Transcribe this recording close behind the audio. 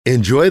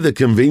Enjoy the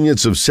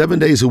convenience of 7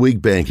 days a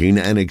week banking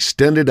and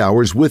extended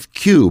hours with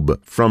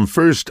Cube from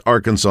First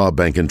Arkansas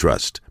Bank and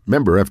Trust.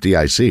 Member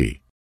FDIC.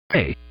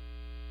 Hey.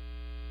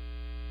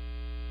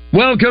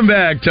 Welcome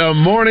back to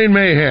Morning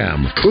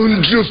Mayhem.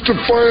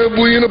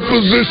 Unjustifiably in a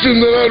position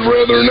that I'd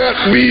rather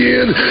not be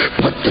in,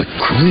 but the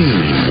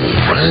cream will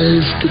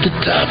rise to the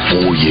top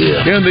for you.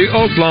 In the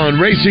Oaklawn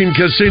Racing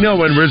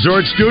Casino and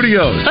Resort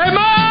Studios. Hey,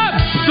 Mom!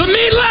 The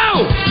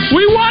meatloaf!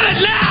 We want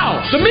it now!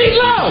 The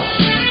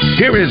meatloaf!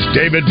 Here is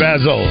David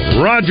Basil,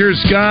 Roger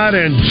Scott,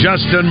 and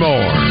Justin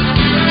Moore.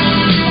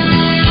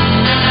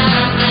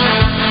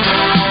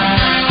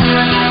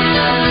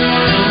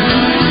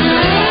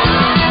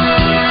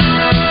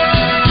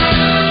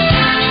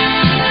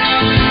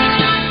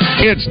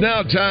 It's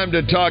now time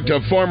to talk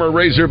to former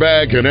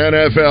Razorback and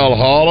NFL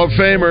Hall of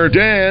Famer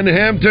Dan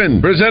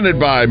Hampton. Presented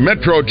by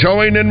Metro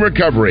Towing and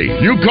Recovery.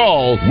 You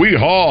call, we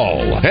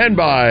haul. And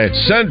by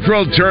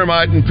Central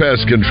Termite and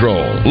Pest Control.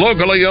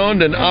 Locally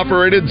owned and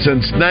operated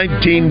since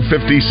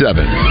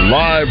 1957.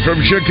 Live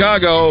from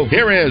Chicago,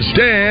 here is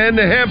Dan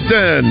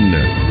Hampton.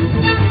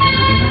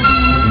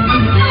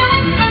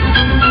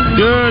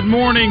 Good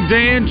morning,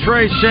 Dan.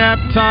 Trey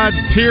Schapp, Todd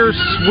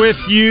Pierce with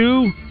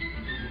you.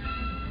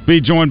 Be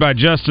joined by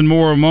Justin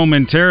Moore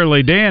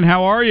momentarily. Dan,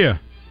 how are you?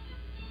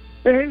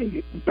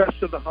 Hey,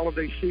 best of the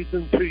holiday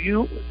season to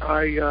you.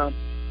 I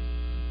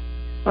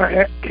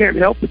can't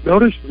help but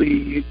notice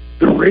the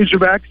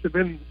Razorbacks have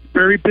been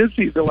very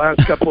busy the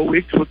last couple of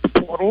weeks with the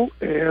portal,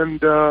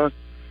 and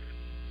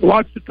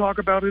lots to talk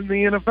about in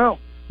the NFL.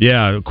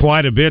 Yeah,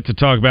 quite a bit to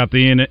talk about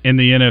in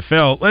the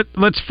NFL.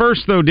 Let's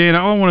first, though, Dan,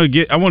 I want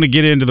to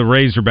get into the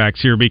Razorbacks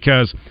here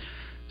because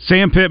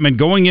Sam Pittman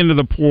going into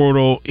the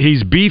portal,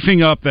 he's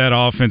beefing up that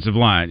offensive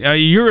line.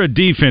 You're a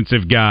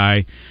defensive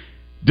guy.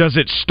 Does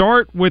it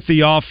start with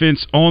the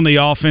offense on the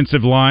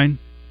offensive line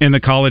in the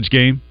college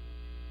game?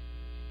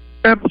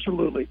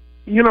 Absolutely.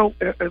 You know,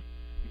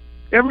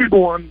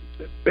 everyone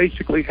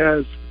basically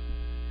has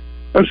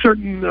a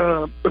certain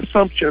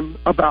assumption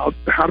about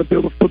how to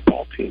build a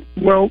football team.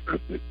 Well,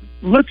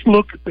 let's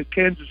look at the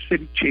Kansas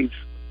City Chiefs.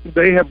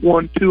 They have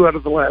won 2 out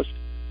of the last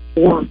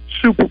 4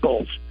 Super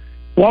Bowls.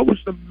 What was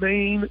the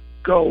main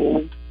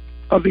goal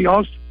of the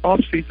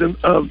offseason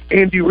of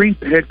Andy Reid,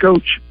 the head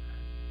coach,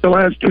 the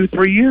last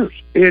 2-3 years?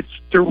 It's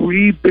to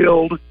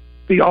rebuild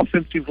the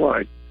offensive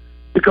line.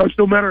 Because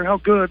no matter how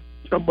good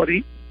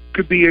somebody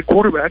could be a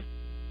quarterback,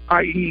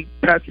 i.e.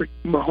 Patrick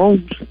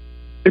Mahomes,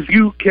 if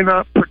you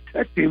cannot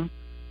protect him,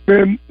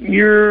 then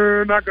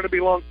you're not going to be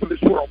long for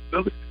this world.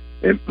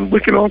 And we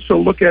can also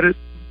look at it,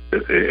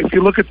 if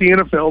you look at the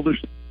NFL,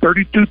 there's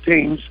 32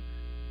 teams.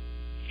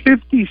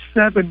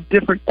 57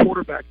 different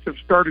quarterbacks have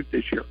started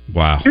this year.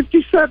 Wow.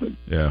 57.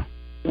 Yeah.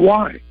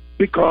 Why?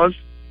 Because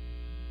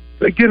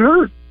they get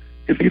hurt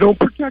if you don't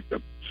protect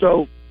them.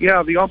 So,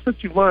 yeah, the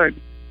offensive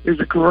line is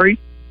a great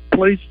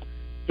place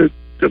to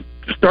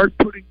start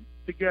putting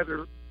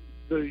together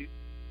the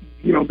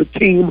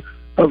team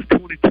of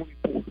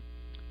 2024.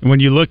 When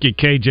you look at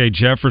K.J.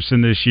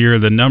 Jefferson this year,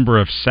 the number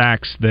of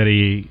sacks that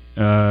he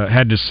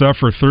had to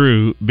suffer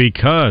through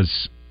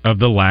because of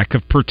the lack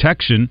of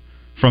protection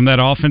from that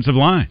offensive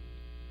line?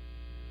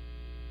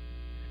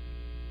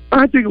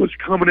 I think it was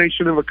a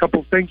combination of a couple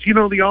of things. You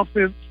know, the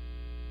offense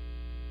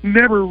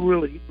never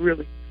really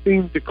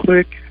seemed to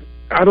click.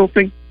 I don't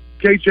think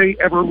KJ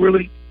ever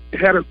really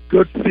had a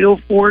good feel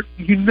for it.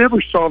 You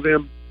never saw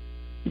them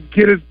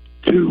get it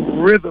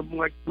to rhythm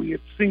like we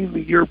had seen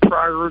the year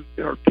prior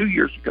or 2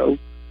 years ago.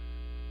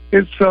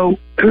 And so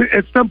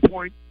at some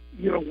point,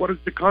 you know, what is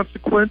the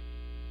consequence?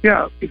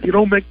 Yeah, if you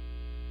don't make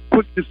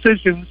quick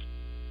decisions,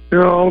 you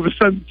know, all of a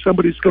sudden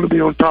somebody's going to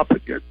be on top of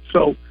it.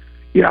 So,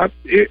 yeah,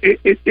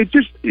 it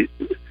just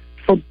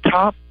from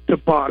top to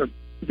bottom,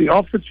 the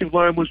offensive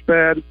line was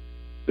bad,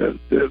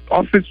 the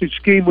offensive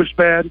scheme was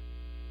bad,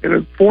 and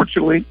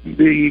unfortunately,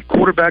 the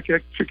quarterback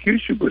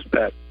execution was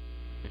bad.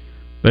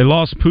 They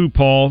lost Pooh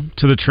Paul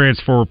to the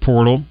transfer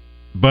portal,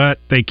 but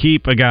they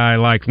keep a guy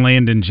like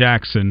Landon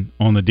Jackson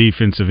on the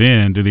defensive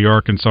end to the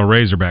Arkansas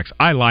Razorbacks.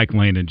 I like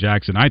Landon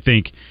Jackson. I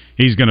think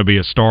he's going to be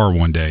a star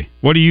one day.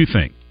 What do you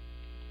think?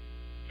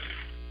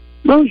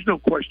 Well, there's no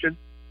question.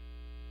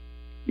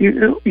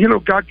 You know,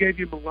 God gave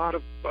him a lot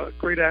of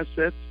great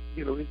assets.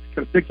 You know, he's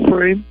got a big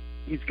frame.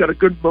 He's got a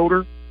good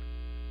motor.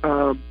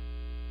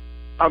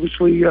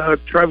 Obviously,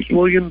 Travis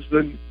Williams,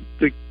 the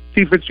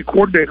defensive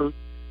coordinator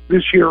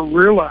this year,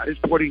 realized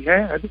what he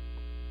had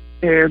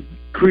and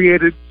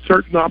created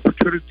certain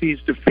opportunities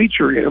to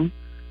feature him.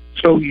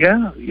 So,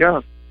 yeah.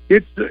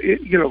 It's,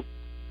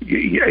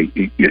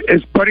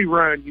 as Buddy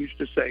Ryan used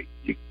to say,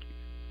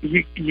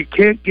 you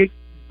can't get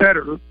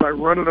better by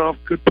running off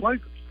good players.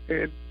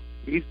 And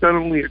he's not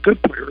only a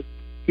good player,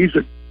 he's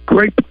a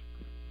great player.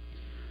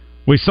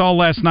 We saw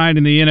last night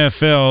in the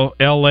NFL,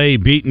 L.A.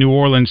 beat New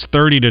Orleans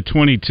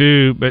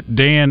 30-22. But,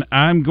 Dan,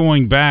 I'm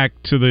going back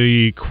to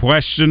the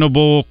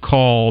questionable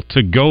call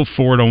to go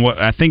for it on what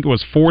I think it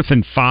was 4th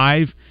and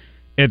 5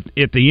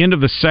 at the end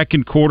of the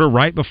second quarter,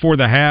 right before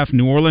the half,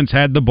 New Orleans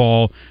had the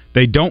ball.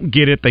 They don't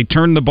get it. They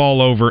turn the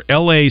ball over.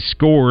 L.A.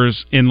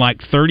 scores in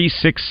like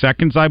 36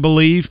 seconds, I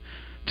believe,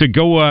 to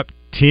go up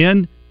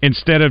 10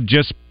 instead of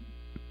just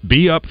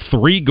be up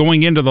 3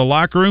 going into the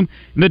locker room.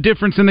 And the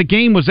difference in the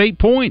game was 8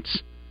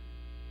 points.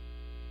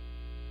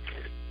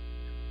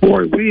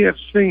 Boy, we have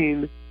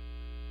seen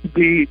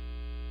the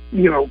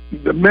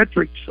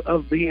metrics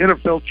of the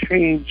NFL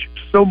change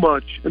so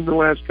much in the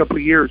last couple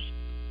of years.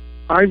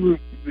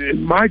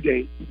 In my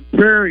day,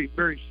 very,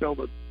 very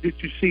seldom did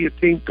you see a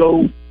team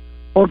go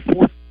on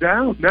fourth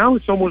down. Now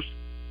it's almost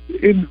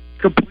in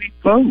complete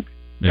vogue.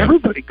 Yeah.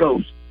 Everybody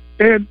goes.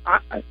 And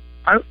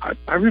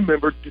I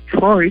remember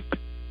Detroit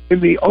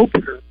in the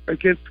opener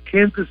against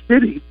Kansas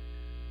City.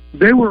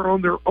 They were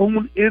on their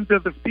own end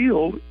of the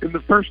field in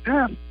the first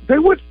half. They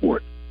went for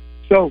it.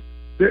 So,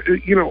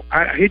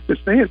 I hate to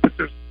say it, but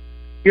there's,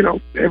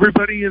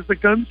 everybody is a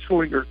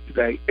gunslinger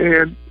today.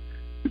 And,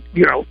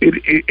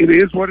 it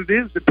is what it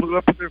is. It blew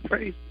up in their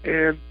face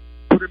and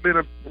put them in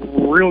a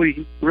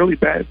really, really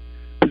bad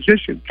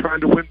position trying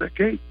to win that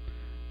game.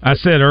 I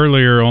said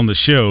earlier on the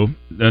show,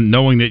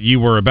 knowing that you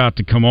were about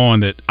to come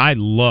on, that I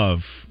love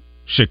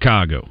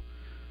Chicago.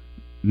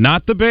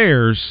 Not the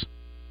Bears,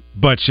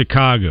 but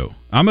Chicago.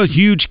 I'm a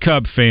huge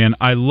Cub fan.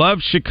 I love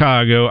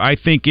Chicago. I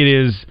think it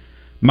is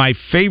my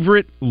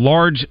favorite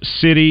large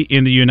city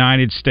in the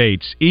United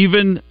States.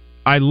 Even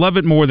I love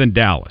it more than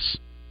Dallas.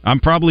 I'm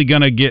probably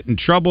going to get in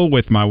trouble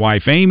with my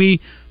wife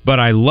Amy, but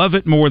I love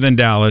it more than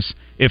Dallas.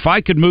 If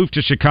I could move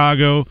to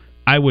Chicago,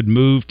 I would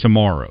move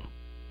tomorrow.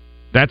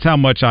 That's how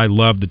much I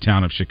love the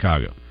town of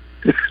Chicago.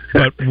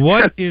 But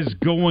what is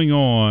going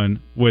on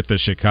with the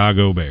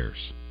Chicago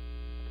Bears?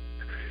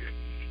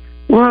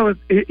 Well,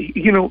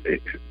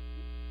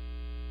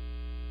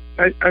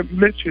 I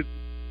mentioned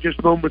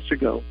just moments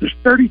ago, there's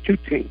 32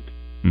 teams.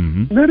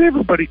 Mm-hmm. Not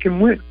everybody can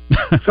win.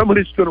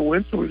 Somebody's going to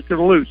win, somebody's going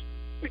to lose.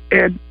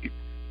 And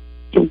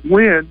to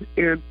win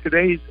in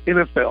today's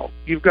NFL,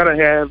 you've got to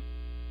have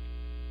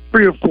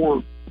 3 or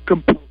 4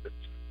 components.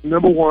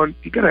 Number one,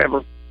 you got to have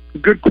a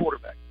good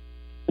quarterback.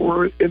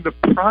 We're in the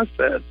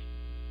process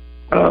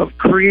of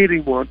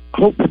creating one,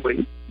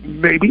 hopefully,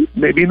 maybe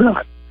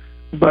not.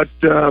 But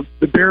the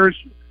Bears,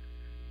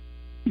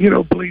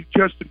 believe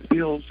Justin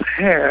Fields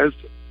has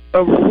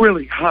a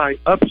really high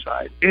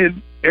upside.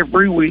 And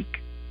every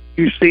week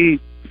you see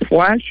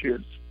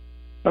flashes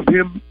of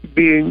him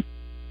being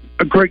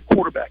a great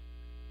quarterback.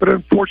 But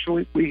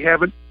unfortunately, we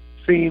haven't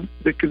seen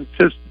the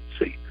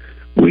consistency.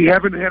 We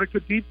haven't had a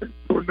good defense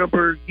for a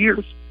number of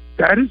years.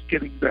 That is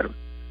getting better.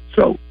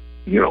 So,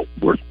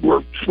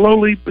 we're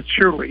slowly but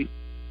surely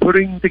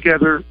putting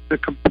together the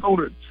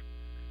components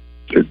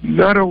to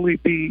not only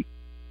be,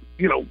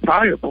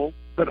 viable,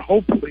 but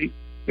hopefully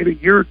in a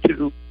year or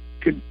two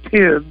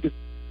contend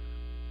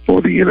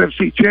for the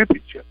NFC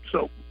Championship.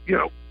 So,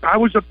 I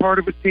was a part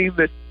of a team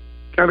that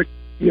kind of,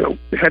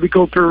 had to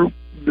go through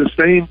the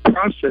same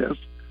process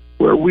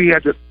where we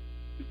had to,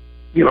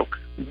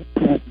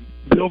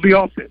 build the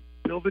offense,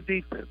 build the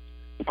defense,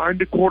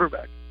 find a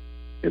quarterback,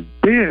 and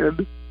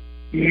then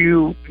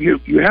you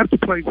have to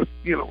play with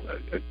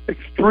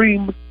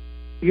extreme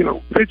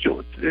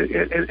vigilance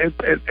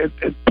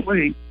and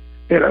play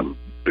at an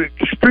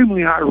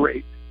extremely high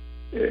rate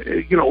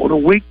on a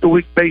week to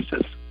week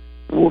basis.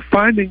 And we're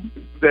finding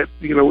that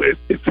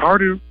it's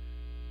harder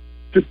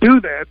to do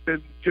that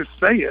than just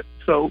say it.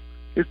 So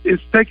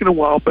it's taken a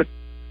while, but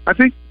I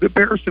think the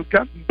Bears have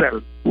gotten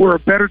better. We're a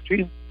better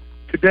team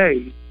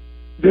today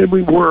than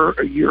we were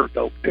a year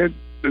ago, and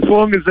as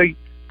long as they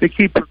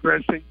keep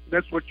progressing,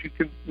 that's what you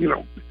can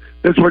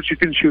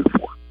shoot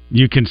for.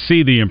 You can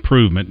see the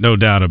improvement, no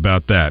doubt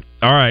about that.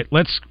 All right,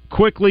 let's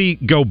quickly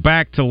go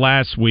back to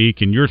last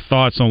week and your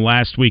thoughts on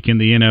last week in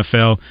the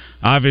NFL.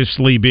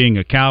 Obviously, being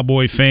a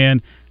Cowboy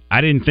fan,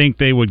 I didn't think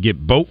they would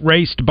get boat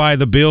raced by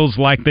the Bills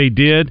like they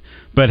did,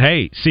 but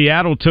hey,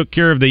 Seattle took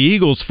care of the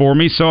Eagles for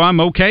me, so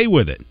I'm okay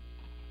with it.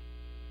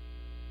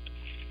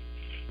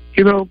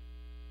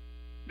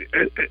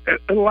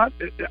 A lot.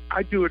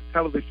 I do a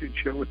television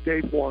show with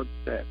Dave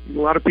Wanstead. A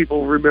lot of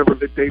people remember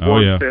that Dave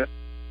Wanstead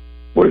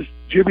was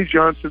Jimmy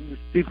Johnson's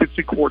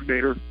defensive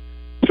coordinator.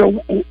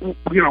 So,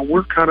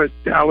 we're kind of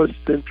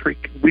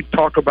Dallas-centric. We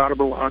talk about him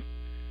a lot.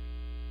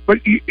 But,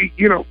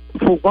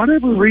 for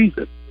whatever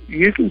reason,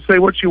 you can say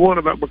what you want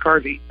about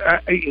McCarthy.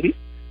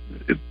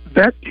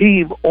 That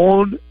team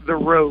on the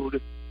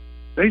road,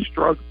 they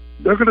struggle.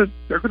 They're going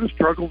to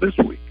struggle this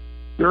week.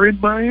 They're in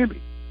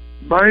Miami.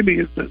 Miami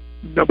is the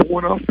number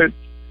 1 offense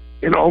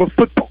in all of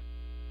football.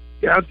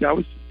 Yeah,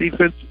 Dallas'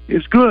 defense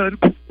is good,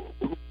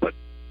 but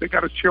they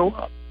got to show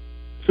up.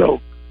 So,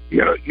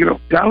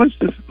 Dallas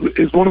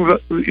is one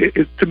of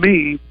to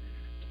me,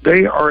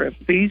 they are a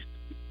feast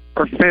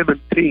or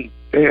famine team,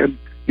 and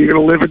you're going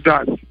to live and die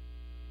with them.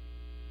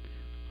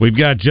 We've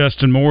got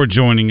Justin Moore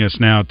joining us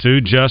now,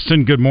 too.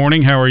 Justin, good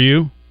morning. How are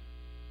you?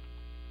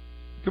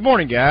 Good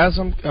morning, guys.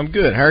 I'm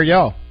good. How are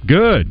y'all?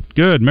 Good.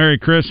 Merry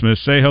Christmas.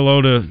 Say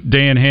hello to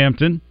Dan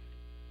Hampton.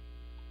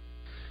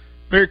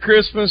 Merry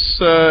Christmas,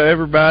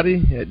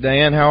 everybody.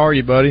 Dan, how are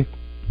you, buddy?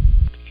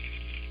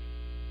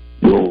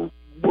 Well,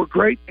 we're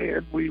great,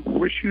 and we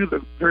wish you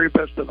the very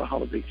best of the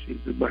holiday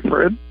season, my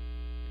friend.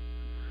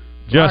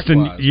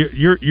 Justin,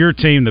 Likewise. your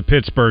team, the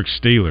Pittsburgh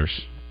Steelers,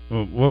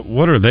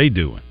 what are they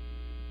doing?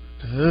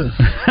 That's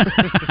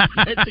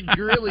a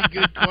really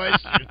good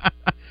question.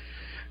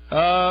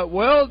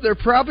 Well, they're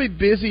probably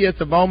busy at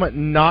the moment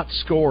not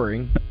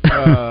scoring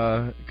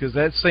because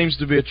that seems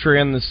to be a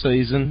trend this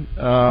season.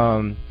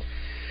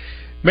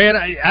 Man,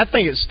 I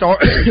think it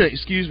starts.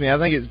 Excuse me. I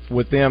think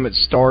with them, it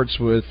starts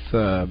with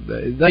I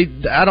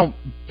don't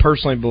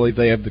personally believe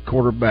they have the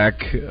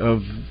quarterback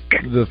of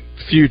the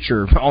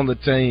future on the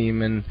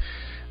team, and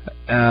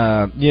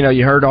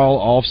you heard all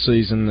off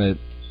season that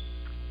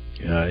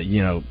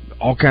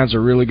all kinds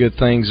of really good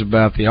things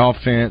about the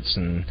offense,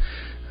 and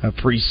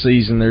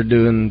preseason they're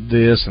doing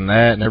this and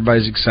that, and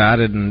everybody's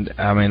excited, and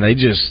I mean they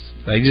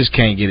just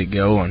can't get it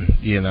going,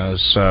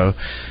 So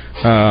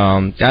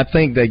I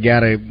think they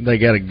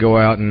gotta go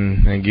out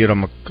and get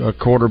them a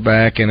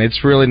quarterback, and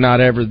it's really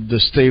not ever the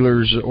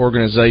Steelers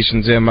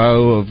organization's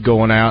MO of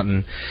going out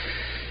and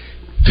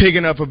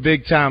picking up a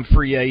big time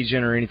free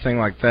agent or anything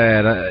like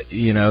that.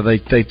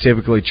 They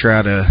typically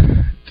try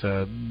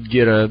to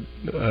get a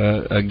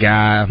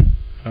guy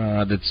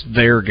that's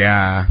their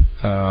guy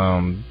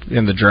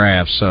in the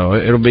draft. So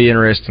it'll be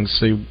interesting to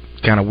see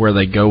kind of where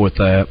they go with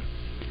that.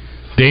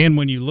 Dan,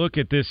 when you look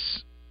at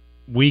this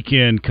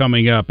weekend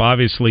coming up,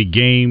 obviously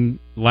game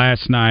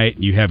last night,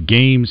 you have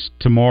games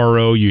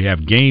tomorrow, you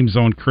have games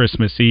on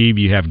Christmas Eve,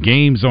 you have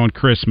games on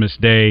Christmas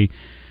Day,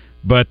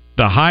 but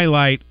the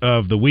highlight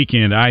of the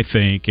weekend, I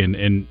think,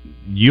 and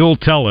you'll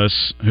tell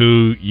us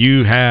who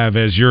you have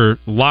as your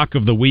lock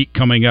of the week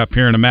coming up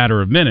here in a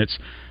matter of minutes,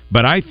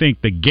 but I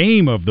think the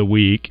game of the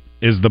week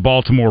is the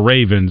Baltimore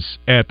Ravens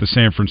at the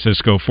San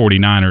Francisco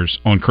 49ers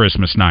on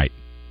Christmas night.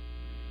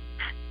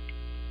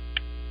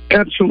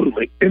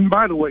 Absolutely. And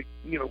by the way,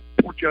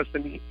 poor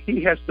Justin,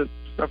 he has to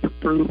suffer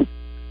through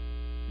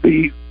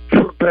the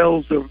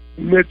travails of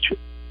Mitch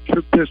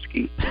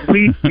Trubisky.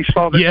 We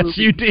saw that yes,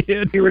 movie you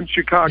did. here in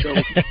Chicago.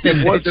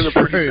 It wasn't a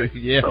pretty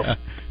thing. Yeah. So.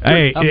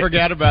 Hey, I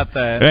forgot about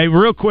that. Hey,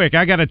 real quick,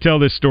 I got to tell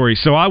this story.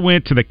 So I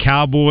went to the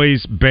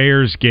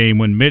Cowboys-Bears game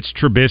when Mitch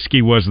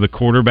Trubisky was the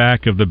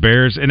quarterback of the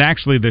Bears, and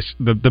actually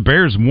the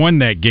Bears won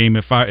that game,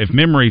 if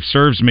memory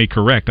serves me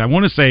correct. I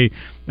want to say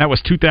that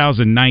was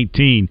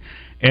 2019.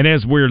 And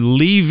as we're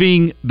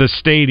leaving the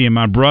stadium,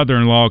 my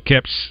brother-in-law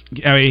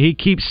he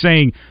keeps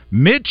saying,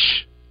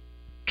 Mitch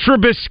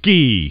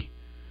Trubisky.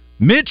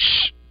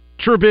 Mitch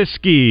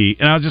Trubisky.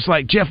 And I was just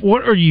like, Jeff,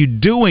 what are you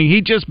doing?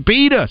 He just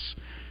beat us.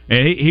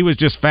 And he was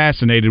just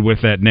fascinated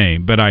with that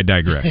name, but I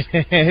digress.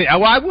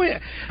 Well,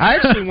 I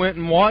actually went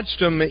and watched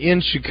them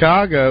in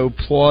Chicago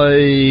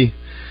play.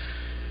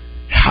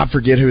 I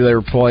forget who they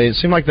were playing. It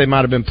seemed like they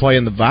might have been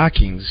playing the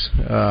Vikings,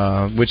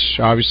 which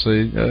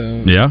obviously,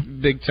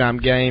 big time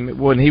game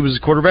when he was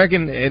quarterback.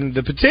 And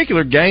the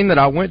particular game that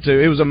I went to,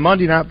 it was a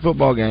Monday night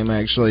football game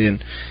actually,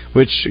 and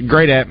which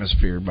great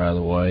atmosphere, by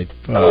the way.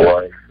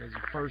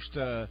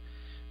 That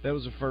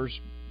was the first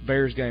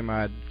Bears game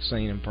I had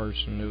seen in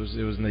person.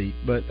 It was neat,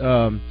 but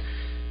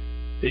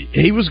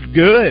he was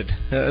good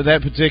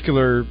that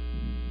particular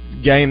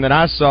game that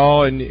I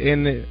saw, and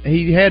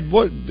he had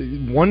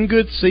one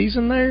good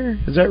season there.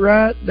 Is that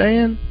right,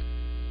 Dan?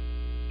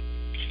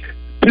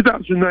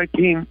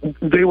 2019,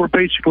 they were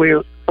basically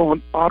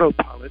on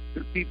autopilot.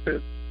 Their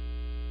defense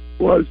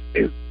was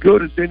as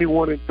good as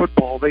anyone in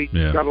football. They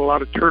got a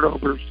lot of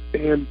turnovers,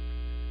 and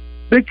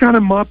they kind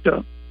of mopped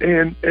up,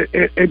 and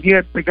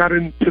yet they got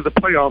into the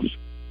playoffs,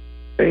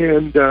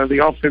 and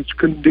the offense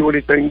couldn't do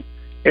anything,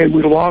 and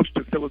we lost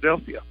to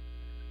Philadelphia,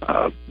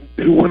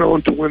 who went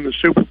on to win the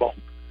Super Bowl.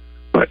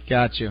 But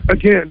gotcha.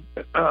 Again,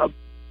 I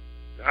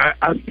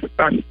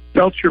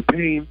felt your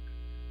pain,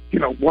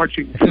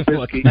 watching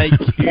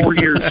Trubisky 4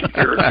 years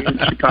here in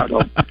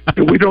Chicago,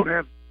 and we don't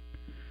have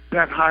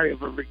that high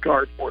of a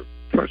regard for it.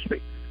 Trust me.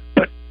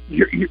 But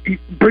you're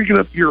bringing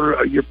up your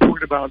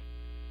point about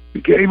the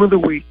game of the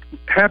week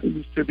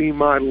happens to be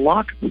my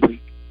lock of the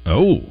week.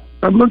 Oh,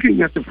 I'm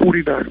looking at the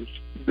 49ers.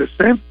 The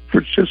San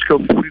Francisco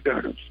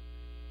 49ers,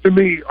 to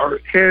me, are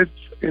heads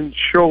and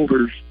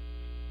shoulders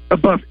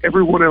above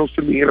everyone else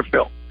in the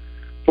NFL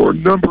for a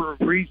number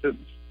of reasons.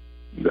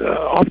 The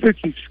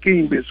offensive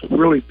scheme is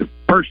really the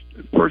first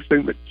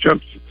thing that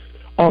jumps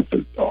off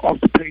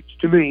the page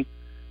to me.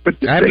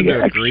 But they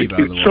execute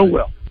so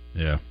well.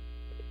 Yeah.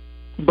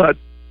 But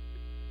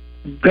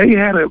they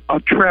had a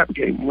trap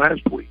game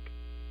last week.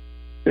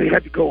 They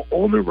had to go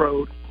on the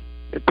road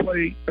and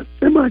play a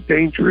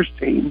semi-dangerous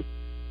team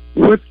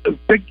with a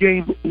big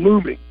game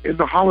looming in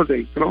the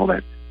holidays and all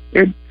that.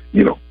 And,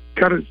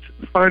 kind of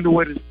find a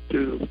way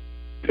to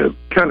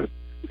kind of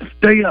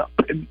stay up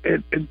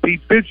and be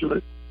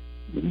vigilant.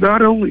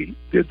 Not only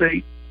did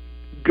they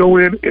go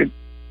in and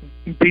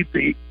beat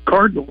the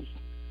Cardinals,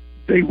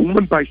 they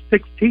won by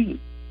 16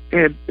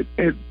 and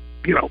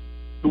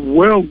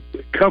well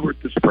covered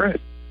the spread.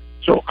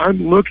 So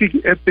I'm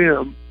looking at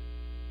them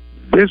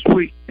this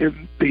week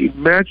in the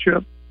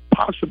matchup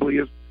possibly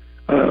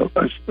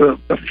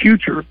a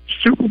future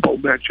Super Bowl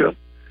matchup,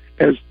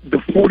 as the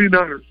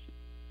 49ers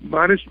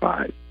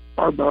 -5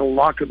 are my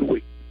lock of the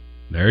week.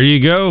 There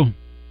you go.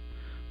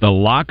 The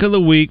lock of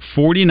the week,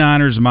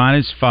 49ers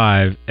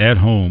 -5 at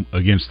home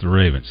against the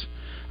Ravens.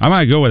 I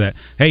might go with that.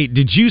 Hey,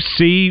 did you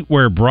see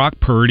where Brock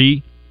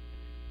Purdy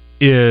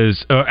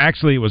is?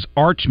 Actually, it was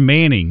Arch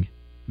Manning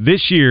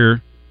this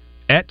year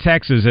at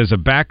Texas as a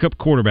backup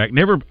quarterback.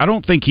 I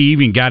don't think he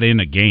even got in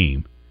a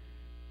game.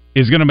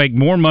 Is going to make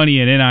more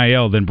money in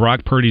NIL than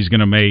Brock Purdy's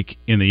going to make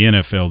in the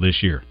NFL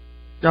this year.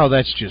 Oh,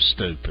 that's just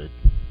stupid.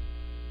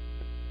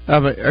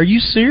 Are you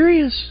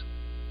serious?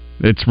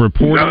 It's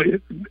reported.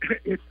 No,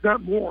 it's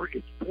not more.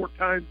 It's 4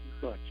 times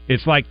as much.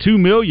 It's like $2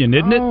 million,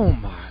 isn't it? Oh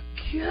my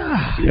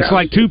God! It's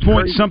like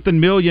 $2.something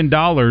million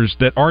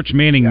that Arch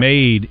Manning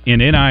made in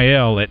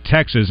NIL at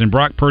Texas, and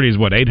Brock Purdy is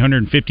what,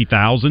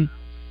 $850,000?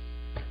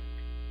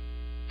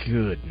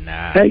 Good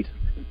night. Hey,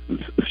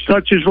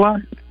 such is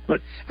life. But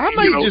I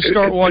may just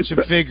start watching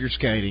figure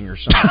skating or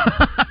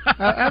something.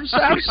 I'm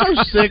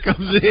so sick of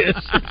this.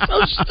 It's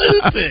so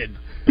stupid.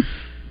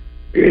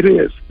 It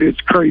is.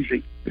 It's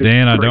crazy.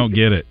 Dan, I don't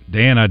get it.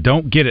 I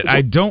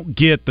don't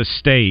get the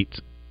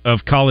state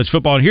of college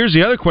football. And here's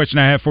the other question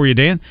I have for you,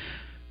 Dan.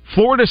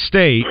 Florida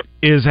State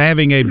is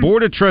having a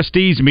Board of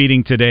Trustees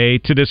meeting today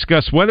to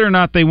discuss whether or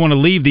not they want to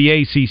leave the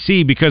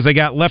ACC because they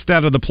got left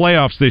out of the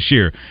playoffs this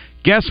year.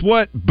 Guess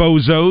what,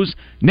 bozos?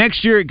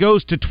 Next year it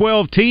goes to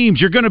 12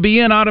 teams. You're going to be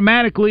in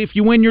automatically if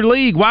you win your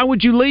league. Why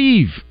would you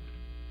leave?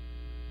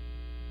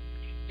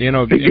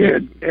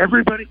 Again,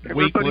 everybody is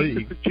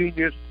a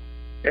genius.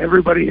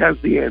 Everybody has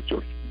the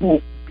answers.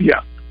 Well,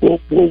 yeah, we'll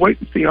wait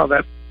and see how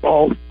that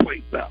all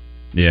plays out.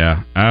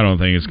 Yeah, I don't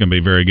think it's going to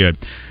be very good.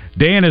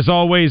 Dan, as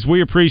always,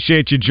 we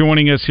appreciate you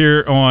joining us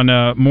here on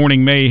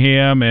Morning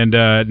Mayhem,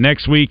 and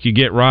next week you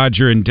get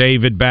Roger and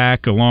David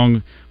back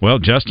along. Well,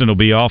 Justin will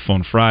be off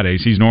on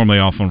Fridays. He's normally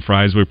off on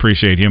Fridays. We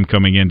appreciate him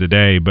coming in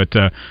today, but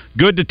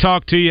good to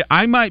talk to you.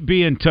 I might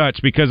be in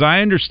touch because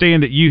I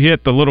understand that you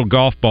hit the little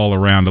golf ball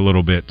around a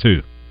little bit,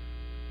 too.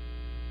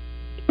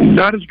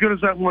 Not as good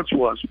as that once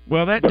was.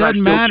 Well, that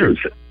doesn't matter.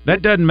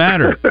 That doesn't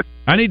matter.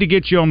 I need to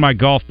get you on my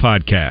golf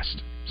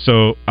podcast,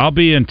 so I'll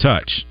be in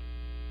touch.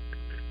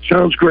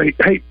 Sounds great.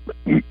 Hey,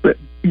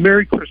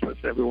 Merry Christmas,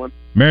 everyone.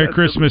 Merry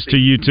Christmas to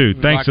you, too.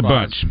 Thanks a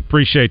bunch.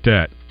 Appreciate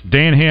that.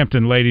 Dan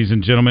Hampton, ladies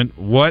and gentlemen.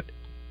 What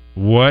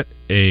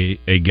a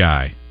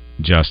guy,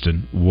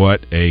 Justin.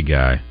 What a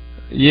guy.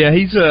 Yeah,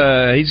 he's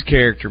a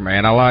character,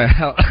 man. I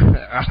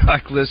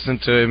like listening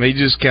to him. He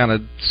just kind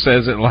of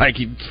says it like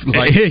he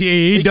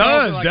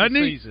does, doesn't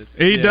he?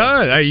 He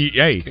does.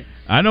 Hey,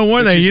 I know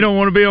one thing. You don't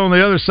want to be on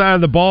the other side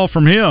of the ball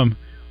from him.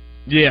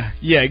 Yeah,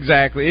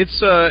 exactly.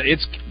 It's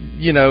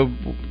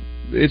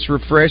it's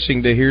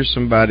refreshing to hear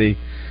somebody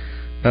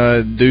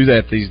do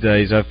that these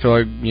days. I feel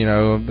like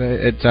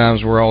at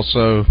times we're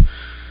also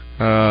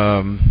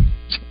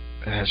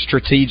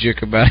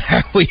strategic about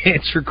how we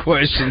answer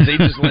questions. He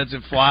just lets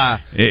it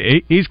fly.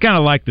 He's kind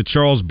of like the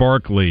Charles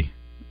Barkley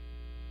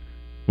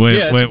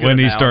when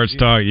he starts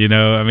talking.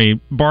 I mean,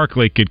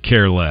 Barkley could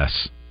care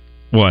less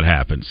what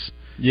happens.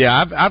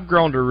 Yeah, I've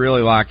grown to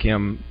really like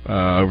him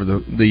over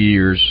the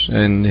years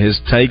and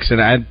his takes, and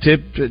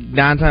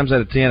 9 times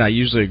out of 10 I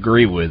usually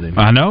agree with him.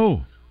 I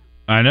know,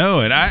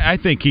 and I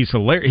think he's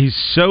hilarious. He's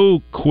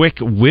so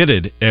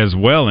quick-witted as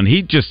well, and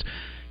he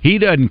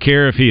doesn't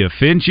care if he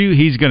offends you.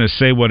 He's going to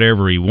say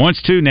whatever he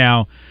wants to.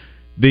 Now,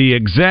 the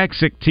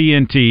execs at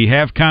TNT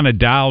have kind of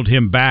dialed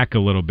him back a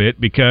little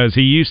bit because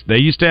they used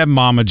to have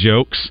mama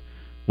jokes,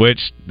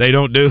 which they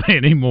don't do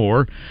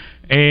anymore.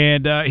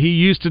 And he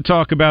used to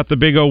talk about the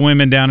big old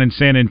women down in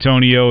San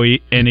Antonio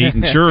and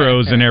eating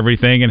churros and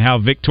everything, and how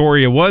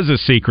Victoria was a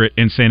secret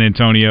in San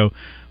Antonio.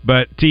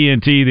 But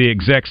TNT, the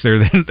execs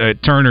there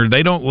at Turner,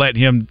 they don't let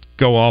him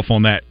go off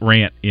on that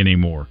rant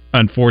anymore,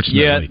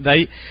 unfortunately.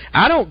 Yeah,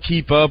 I don't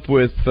keep up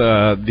with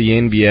the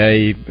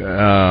NBA,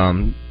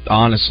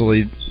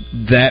 honestly,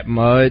 that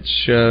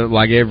much.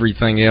 Like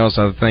everything else,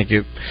 I think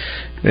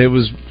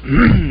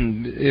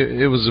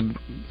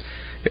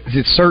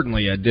it's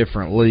certainly a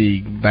different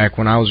league back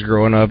when I was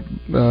growing up,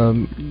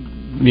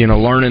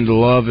 learning to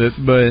love it.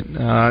 But,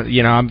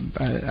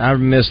 I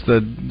miss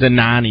the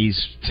 90s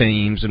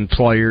teams and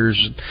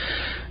players.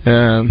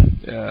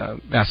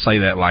 I say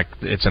that like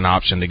it's an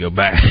option to go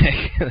back.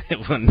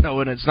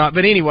 No, and it's not.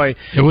 But anyway.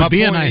 It would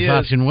be a nice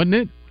option, wouldn't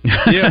it?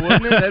 Yeah,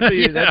 wouldn't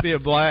it? That'd be a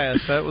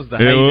blast. That was the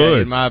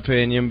heyday, in my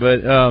opinion.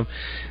 But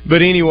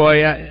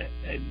anyway,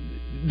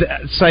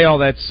 say all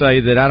that to say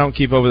that I don't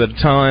keep up with it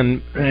a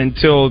ton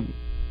until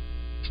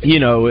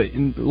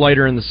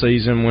later in the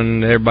season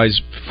when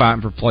everybody's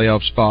fighting for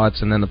playoff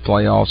spots, and then the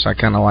playoffs. I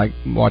kind of like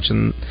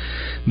watching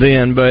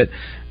then, but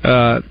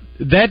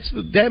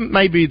that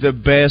may be the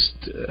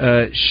best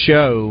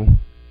show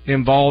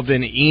involved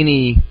in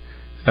any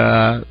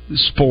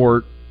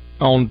sport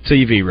on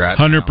TV right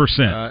now.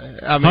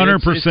 100%.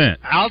 100%.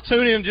 I'll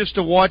tune in just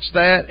to watch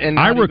that, and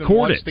I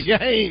record it. The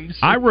games.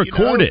 I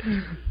record it.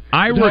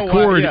 I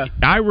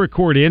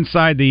record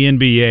inside the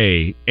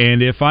NBA,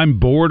 and if I'm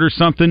bored or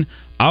something,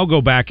 I'll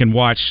go back and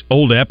watch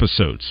old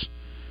episodes.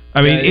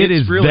 I mean, it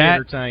is really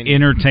that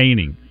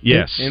entertaining.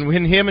 Yes. And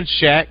when him and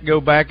Shaq go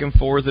back and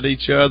forth at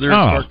each other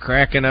and start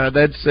cracking up,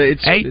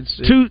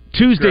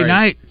 Tuesday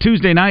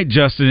night,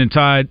 Justin and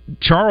Todd,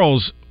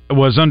 Charles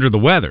was under the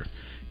weather,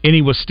 and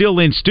he was still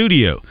in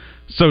studio.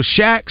 So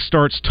Shaq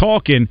starts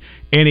talking,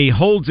 and he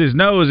holds his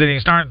nose, and he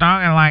starts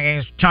talking like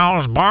he's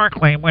Charles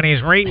Barkley when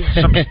he's reading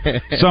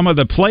some of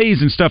the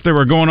plays and stuff that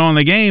were going on in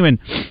the game, and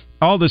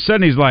all of a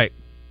sudden he's like,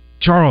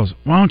 Charles,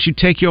 why don't you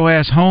take your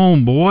ass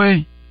home,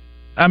 boy?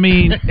 I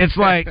mean, it's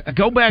like,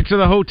 go back to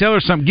the hotel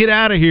or something. Get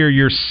out of here.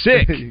 You're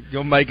sick.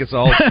 You'll make us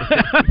all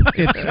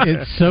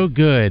It's so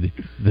good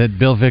that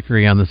Bill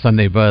Vickery on the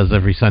Sunday Buzz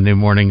every Sunday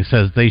morning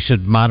says they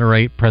should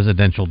moderate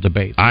presidential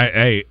debates.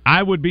 I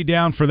would be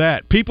down for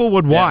that. People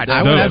would watch.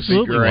 I would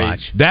absolutely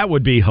watch. That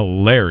would be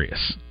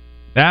hilarious.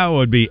 That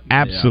would be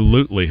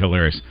absolutely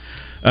hilarious.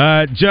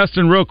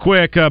 Justin, real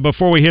quick,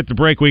 before we hit the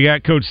break, we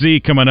got Coach Z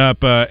coming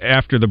up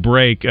after the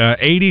break.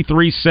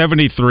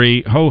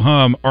 83-73,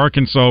 ho-hum,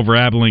 Arkansas over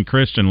Abilene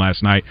Christian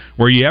last night.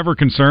 Were you ever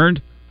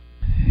concerned?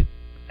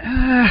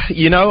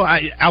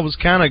 I was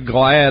kind of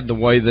glad the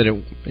way that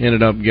it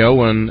ended up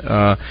going.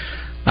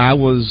 I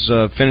was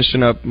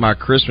finishing up my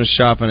Christmas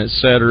shopping,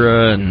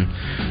 etc., and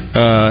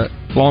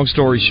long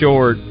story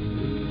short,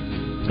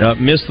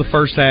 missed the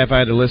first half. I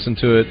had to listen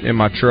to it in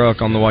my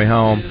truck on the way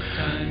home.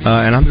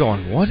 And I'm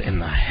going, what in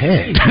the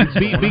heck?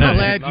 Be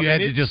glad you had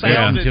to just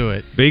listen to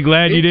it. Be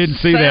glad you didn't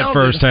see that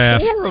first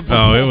half. Horrible.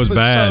 Oh, it was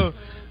bad.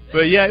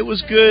 But yeah, it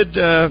was good.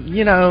 The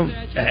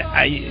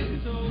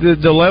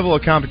level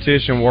of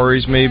competition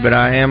worries me, but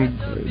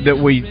that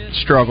we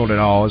struggled at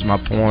all is my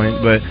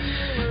point. But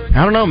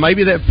I don't know,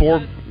 maybe that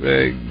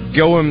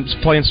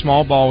playing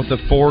small ball with the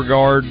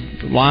 4-guard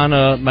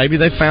lineup, maybe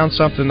they found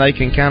something they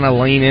can kind of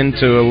lean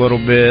into a little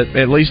bit,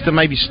 at least to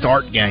maybe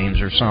start games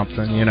or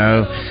something,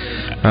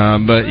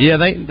 But yeah,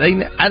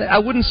 I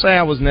wouldn't say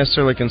I was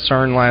necessarily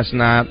concerned last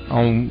night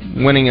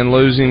on winning and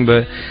losing,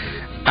 but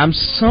I'm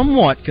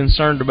somewhat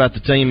concerned about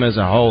the team as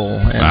a whole.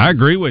 I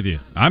agree with you.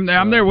 I'm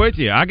there with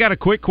you. I got a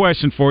quick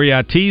question for you.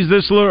 I teased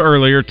this a little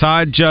earlier.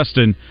 Todd,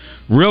 Justin,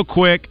 real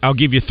quick, I'll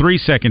give you 3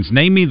 seconds.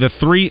 Name me the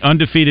 3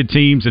 undefeated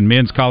teams in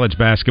men's college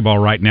basketball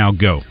right now.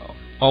 Go.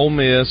 Ole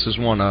Miss is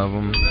one of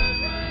them.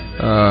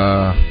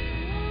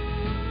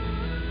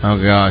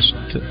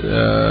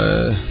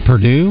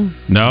 Purdue?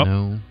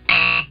 No.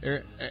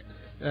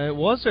 It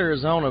was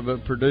Arizona,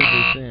 but Purdue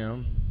beat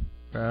them.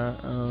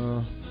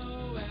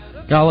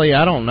 Golly,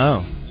 I don't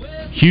know.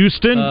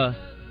 Houston?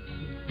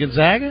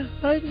 Gonzaga,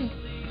 maybe?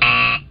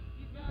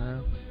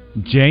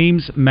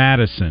 James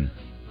Madison.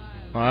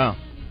 Wow.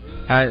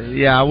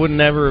 I would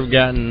never have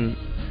gotten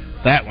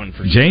that one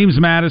for James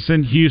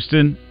Madison,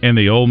 Houston, and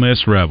the Ole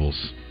Miss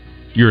Rebels.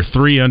 Your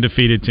 3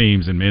 undefeated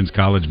teams in men's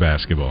college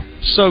basketball.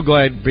 So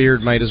glad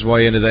Beard made his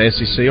way into the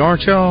SEC,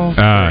 aren't y'all?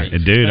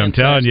 Dude, I'm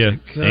telling you,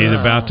 he's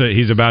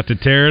about to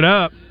tear it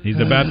up. He's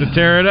about to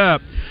tear it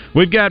up.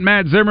 We've got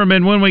Matt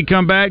Zimmerman when we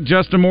come back.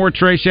 Justin Moore,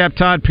 Trey Schapp,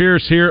 Todd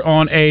Pierce here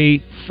on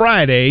a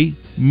Friday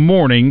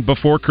morning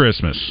before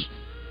Christmas.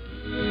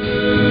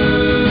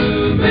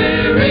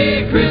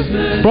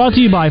 Brought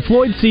to you by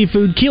Floyd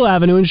Seafood, Keel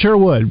Avenue in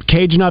Sherwood.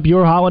 Cajun up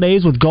your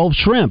holidays with Gulf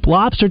shrimp,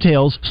 lobster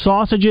tails,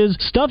 sausages,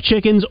 stuffed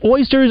chickens,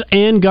 oysters,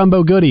 and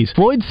gumbo goodies.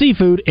 Floyd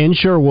Seafood in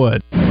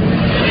Sherwood.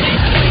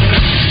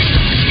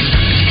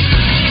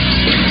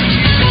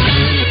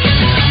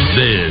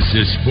 This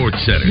is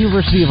SportsCenter.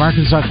 University of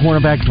Arkansas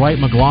cornerback Dwight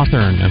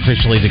McLaughlin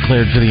officially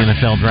declared for the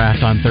NFL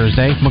draft on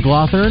Thursday.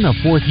 McLaughlin, a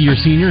fourth-year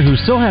senior who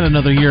still had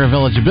another year of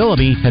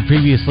eligibility, had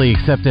previously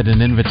accepted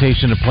an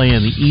invitation to play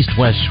in the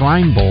East-West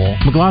Shrine Bowl.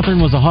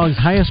 McLaughlin was the Hogs'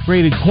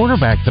 highest-graded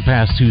cornerback the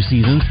past 2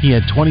 seasons. He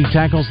had 20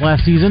 tackles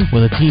last season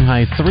with a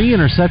team-high 3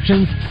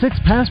 interceptions, 6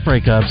 pass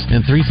breakups,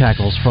 and 3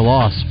 tackles for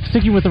loss.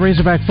 Sticking with the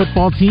Razorback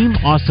football team,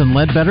 Austin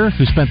Ledbetter,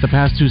 who spent the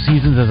past 2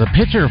 seasons as a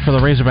pitcher for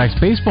the Razorbacks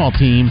baseball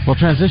team, will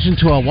transition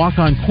to a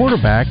walk-on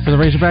quarterback for the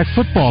Razorback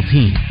football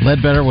team.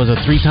 Ledbetter was a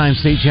 3-time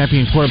state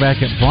champion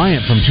quarterback at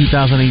Bryant from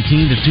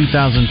 2018 to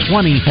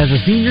 2020. As a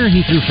senior,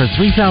 he threw for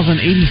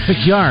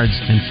 3,086 yards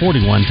and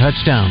 41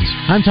 touchdowns.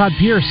 I'm Todd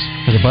Pierce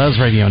for the Buzz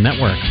Radio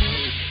Network.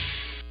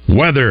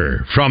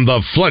 Weather from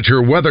the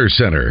Fletcher Weather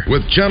Center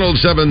with Channel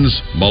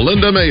 7's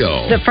Melinda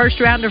Mayo. The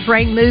first round of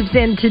rain moves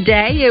in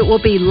today. It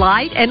will be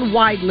light and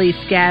widely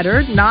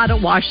scattered, not a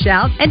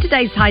washout. And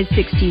today's high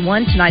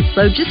 61, tonight's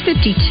low just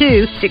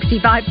 52.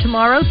 65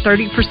 tomorrow,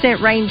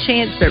 30% rain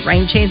chance, but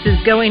rain chances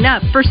going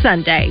up for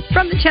Sunday.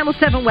 From the Channel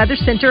 7 Weather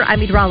Center, I'm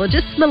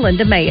meteorologist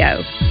Melinda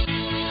Mayo.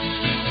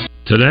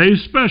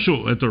 Today's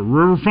special at the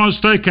Riverfront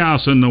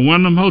Steakhouse in the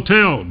Wyndham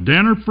Hotel.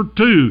 Dinner for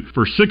 2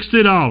 for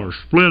 $60.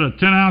 Split a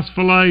 10-ounce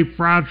filet,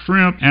 fried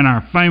shrimp, and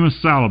our famous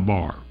salad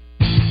bar.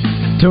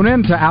 Tune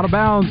in to Out of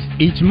Bounds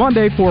each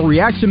Monday for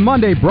Reaction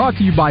Monday, brought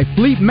to you by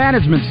Fleet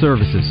Management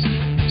Services.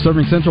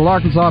 Serving Central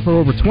Arkansas for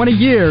over 20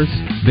 years,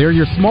 they're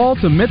your small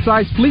to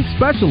mid-sized fleet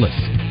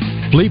specialists.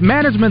 Fleet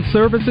Management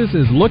Services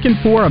is looking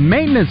for a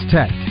maintenance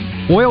tech.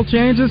 Oil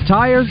changes,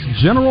 tires,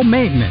 general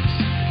maintenance.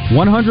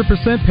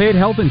 100% paid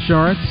health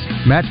insurance,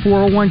 match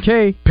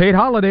 401k, paid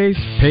holidays,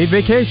 paid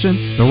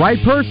vacation. The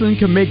right person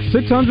can make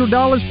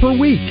 $600 per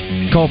week.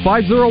 Call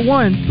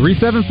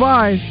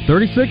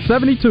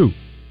 501-375-3672.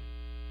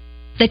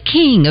 The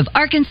king of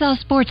Arkansas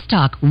sports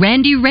talk,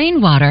 Randy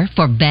Rainwater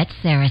for Bet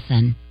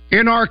Saracen.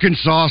 In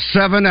Arkansas,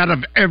 7 out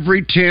of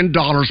every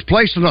 $10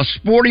 placed on a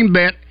sporting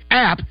bet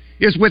app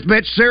is with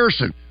Bet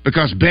Saracen,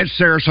 because Bet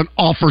Saracen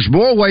offers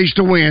more ways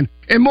to win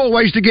and more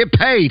ways to get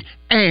paid,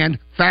 and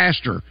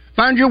faster.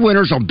 Find your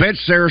winners on Bet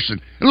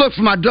Saracen and look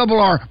for my Double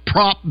R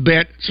prop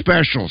bet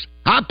specials.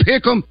 I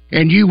pick them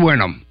and you win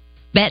them.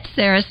 Bet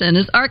Saracen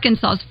is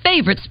Arkansas's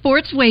favorite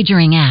sports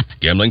wagering app.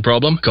 Gambling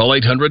problem? Call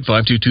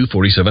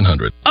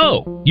 800-522-4700.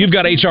 Oh, you've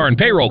got HR and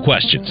payroll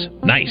questions.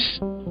 Nice.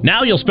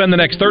 Now you'll spend the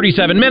next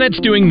 37 minutes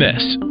doing this.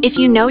 If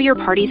you know your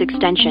party's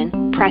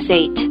extension, press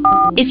 8.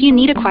 If you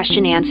need a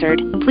question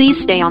answered, please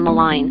stay on the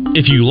line.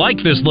 If you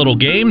like this little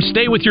game,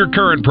 stay with your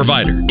current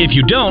provider. If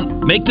you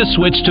don't, make the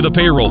switch to the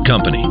payroll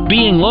company.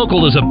 Being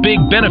local is a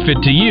big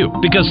benefit to you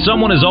because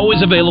someone is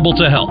always available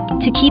to help.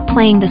 To keep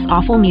playing this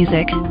awful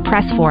music,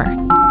 press 4.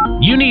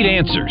 You need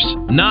answers,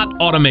 not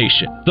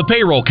automation. The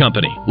payroll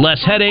company.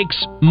 Less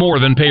headaches, more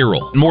than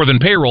payroll.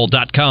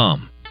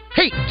 Morethanpayroll.com.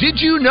 Hey, did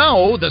you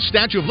know the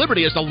Statue of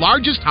Liberty is the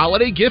largest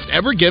holiday gift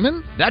ever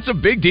given? That's a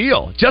big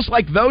deal, just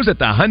like those at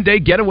the Hyundai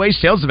Getaway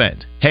Sales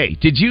Event. Hey,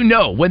 did you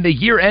know when the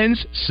year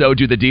ends, so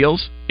do the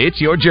deals?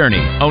 It's your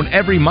journey. Own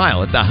every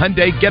mile at the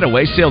Hyundai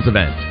Getaway Sales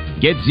Event.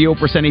 Get 0%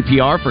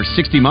 APR for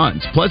 60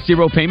 months, plus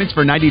 0 payments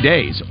for 90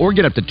 days, or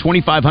get up to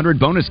 $2,500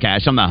 bonus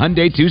cash on the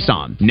Hyundai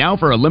Tucson. Now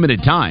for a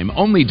limited time,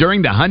 only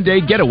during the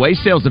Hyundai Getaway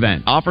Sales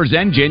Event. Offers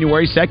end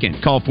January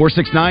 2nd. Call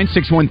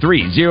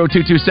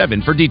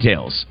 469-613-0227 for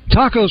details.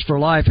 Tacos for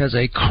Life has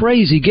a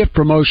crazy gift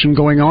promotion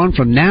going on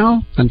from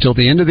now until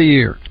the end of the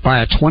year.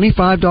 Buy a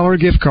 $25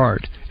 gift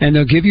card, and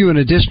they'll give you an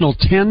additional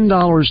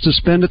 $10 to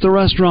spend at the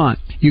restaurant.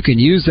 You can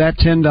use that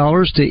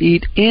 $10 to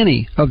eat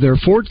any of their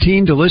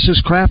 14 delicious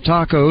craft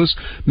tacos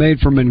made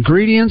from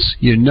ingredients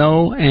you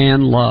know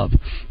and love.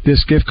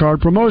 This gift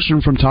card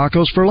promotion from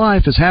Tacos for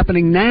Life is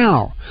happening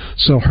now,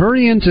 so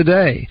hurry in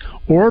today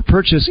or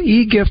purchase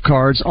e-gift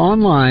cards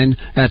online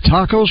at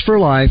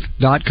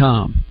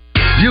tacosforlife.com.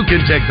 You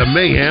can take the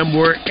Mayhem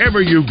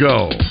wherever you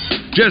go.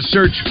 Just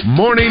search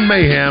Morning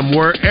Mayhem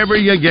wherever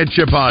you get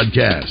your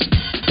podcast.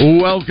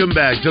 Welcome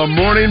back to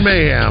Morning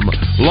Mayhem,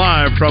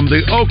 live from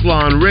the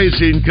Oaklawn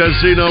Racing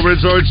Casino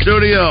Resort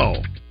Studio.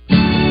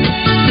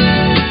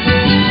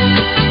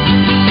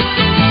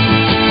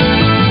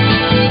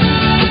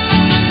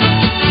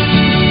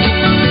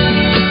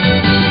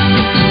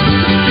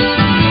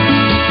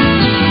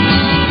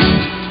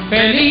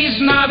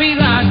 Feliz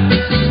Navidad.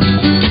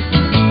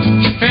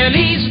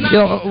 Feliz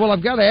Navidad. Well,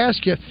 I've got to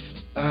ask you,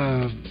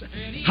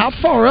 how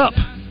far up?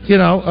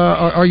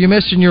 Are you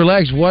missing your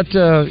legs? What,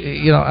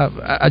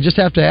 I just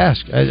have to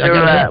ask.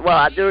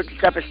 I do it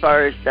up as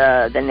far as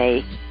the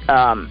knee.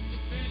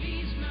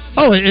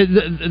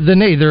 The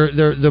knee.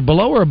 They're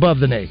below or above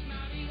the knee?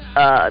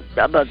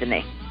 Above the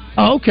knee.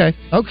 Oh, okay,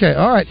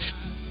 all right.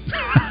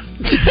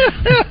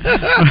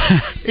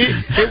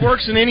 It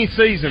works in any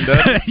season,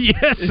 doesn't it?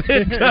 Yes,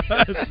 it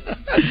does.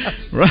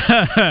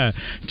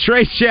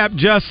 Trace Chapp,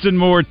 Justin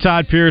Moore,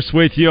 Todd Pierce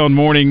with you on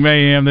Morning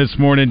Mayhem this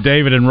morning.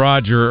 David and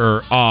Roger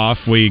are off.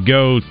 We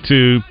go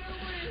to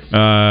the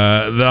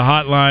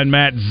hotline.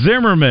 Matt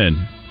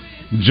Zimmerman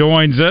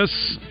joins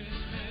us.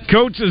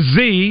 Coach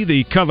Z,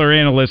 the color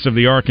analyst of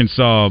the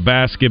Arkansas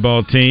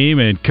basketball team.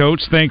 And,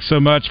 Coach, thanks so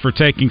much for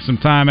taking some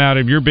time out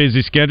of your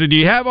busy schedule. Do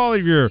you have all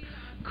of your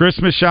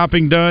Christmas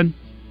shopping done?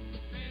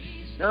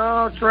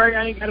 No, Trey,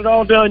 I ain't got it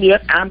all done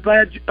yet. I'm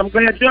glad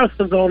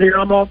Justin's on here.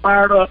 I'm all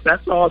fired up.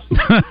 That's awesome.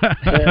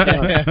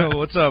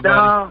 What's up,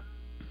 buddy?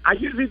 I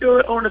usually do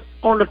it on the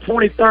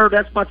 23rd.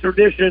 That's my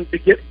tradition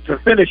to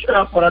finish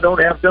up what I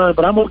don't have done.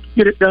 But I'm going to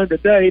get it done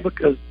today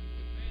because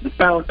the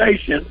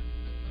foundation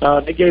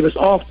they gave us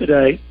off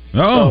today.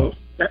 Oh, so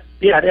that's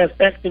it is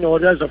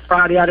a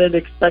Friday I didn't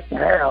expect to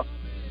have,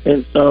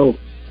 and so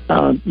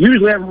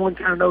usually everyone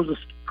kind of knows the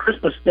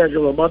Christmas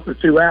schedule a month or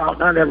two out,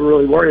 and I never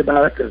really worry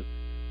about it because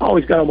I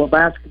always got all my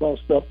basketball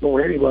stuff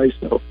going anyway.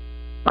 So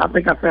I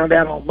think I found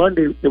out on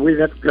Monday that we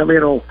didn't have to come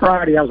in on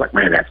Friday. I was like,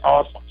 man, that's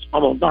awesome. So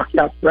I'm going to knock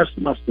out the rest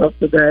of my stuff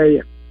today.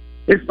 And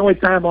it's the only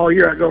time all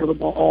year I go to the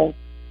mall.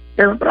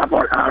 But I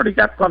already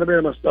got quite a bit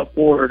of my stuff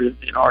ordered and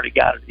already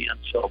got it in.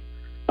 So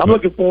I'm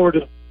looking forward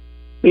to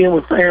being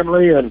with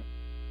family, and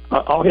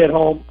I'll head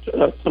home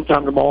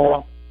sometime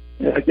tomorrow.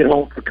 I get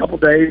home for a couple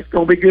of days. It's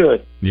going to be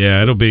good.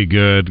 Yeah, it'll be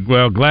good.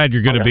 Well, glad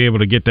you're going to be able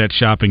to get that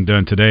shopping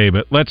done today.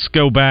 But let's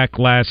go back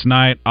last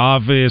night.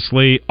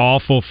 Obviously,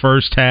 awful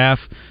first half,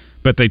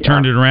 but they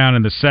turned it around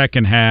in the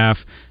second half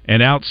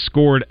and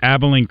outscored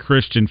Abilene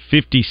Christian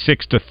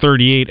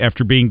 56-38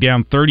 after being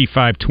down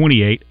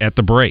 35-28 at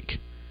the break.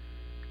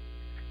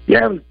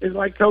 Yeah, it's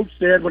like Coach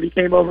said when he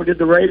came over and did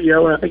the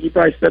radio, and I think he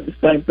probably said the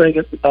same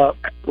thing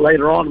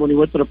later on when he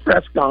went to the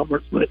press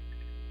conference. But,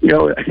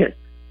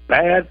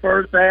 bad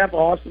first half,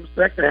 awesome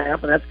second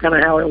half, and that's kind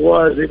of how it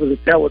was. It was a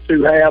tale of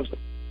two halves.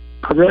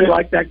 I really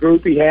like that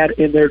group he had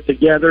in there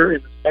together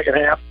in the second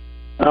half.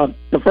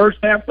 The first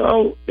half,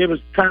 though, it was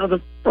kind of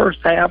the first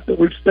half that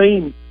we've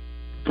seen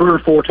 3 or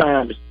 4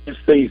 times this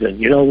season.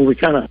 You know, where we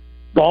kind of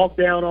bogged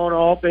down on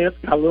offense,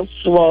 got a little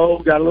slow,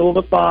 got a little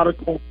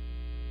methodical,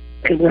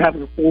 and we're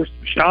having to force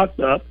some shots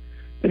up.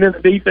 And then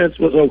the defense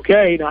was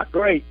okay, not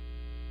great.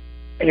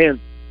 And,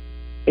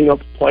 you know,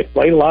 played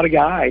a lot of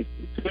guys,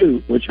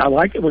 too, which I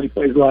like it when he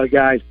plays a lot of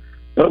guys.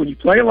 But when you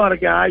play a lot of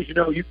guys, you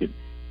know,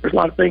 there's a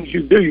lot of things you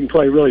can do. You can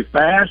play really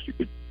fast. You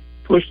can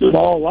push the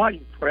ball a lot. You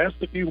can press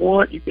if you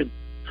want. You can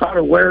try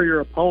to wear your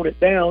opponent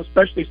down,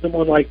 especially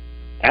someone like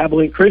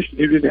Abilene Christian,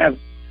 who didn't have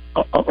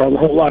a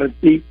whole lot of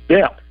deep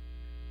depth.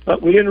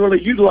 But we didn't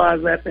really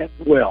utilize that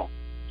well.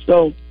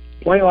 So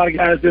playing a lot of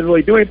guys didn't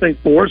really do anything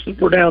for us, and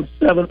we're down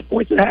 7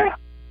 points at half.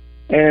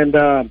 And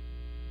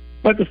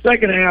but the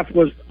second half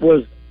was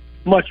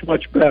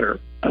much better,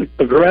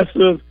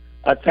 aggressive,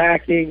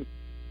 attacking.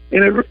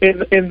 And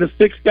the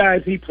 6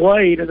 guys he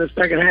played in the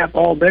second half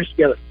all meshed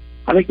together.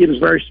 I think it was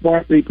very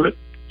smart that he put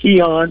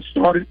Keon,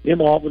 started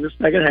him off in the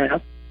second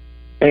half,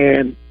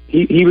 and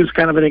he was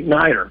kind of an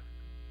igniter,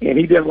 and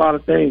he did a lot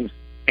of things.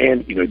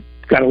 And, you know,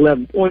 got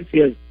 11 points. He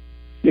had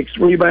 6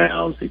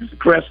 rebounds. He was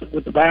aggressive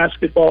with the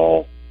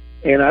basketball.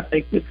 And I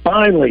think that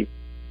finally,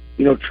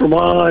 you know,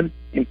 Tremont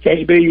and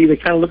KB, they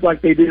kind of look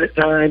like they did at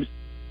times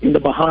in the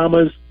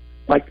Bahamas,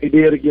 like they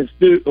did against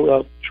Duke.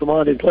 Well,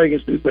 Tremont didn't play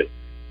against Duke, but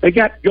they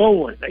got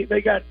going.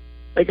 They got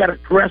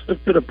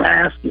aggressive to the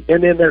basket,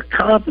 and then their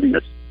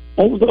confidence.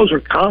 All of those are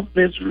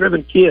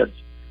confidence-driven kids.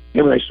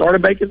 And when they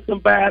started making some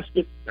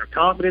baskets, their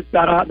confidence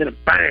got out, and then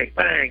bang,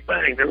 bang,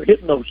 bang. They were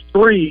hitting those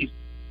threes.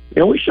 You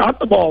know, we shot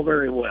the ball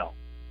very well.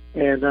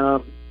 And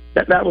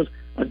that was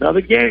another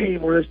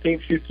game where this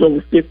team shoots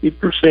over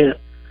 50%.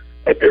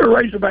 If you're a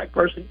Razorback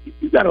person,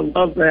 you got to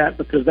love that,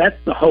 because that's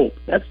the hope.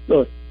 That's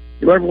the,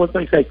 you know, everyone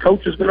thinks, hey,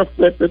 coach is going to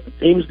flip it, the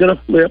team's going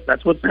to flip.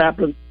 That's what's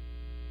happened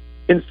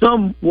in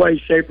some way,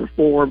 shape, or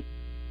form,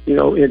 you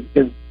know,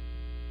 in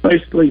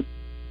basically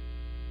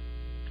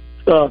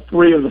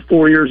 3 of the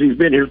 4 years he's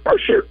been here.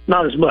 First year,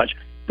 not as much,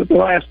 but the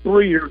last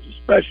 3 years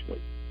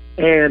especially.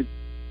 And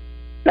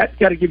that's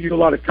got to give you a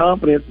lot of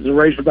confidence as a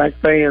Razorback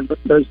fan,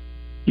 because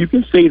you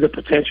can see the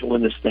potential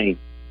in this team.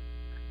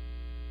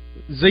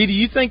 Z, do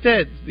you think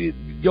that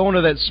going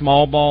to that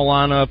small ball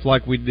lineup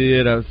like we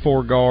did,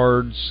 4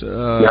 guards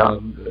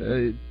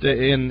in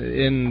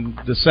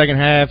the second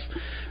half,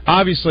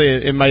 obviously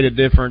it made a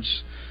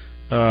difference,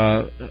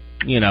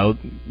 you know,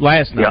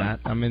 last night.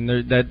 I mean,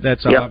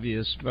 that's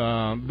obvious.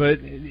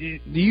 But do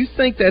you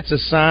think that's a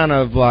sign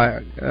of,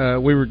 like,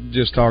 we were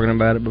just talking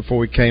about it before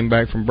we came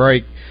back from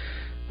break,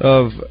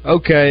 of,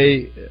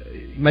 okay,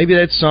 maybe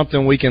that's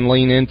something we can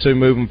lean into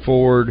moving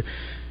forward,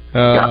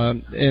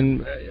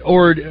 and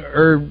or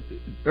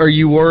are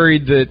you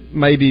worried that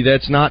maybe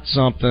that's not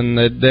something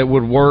that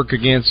would work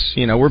against,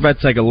 you know, we're about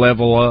to take a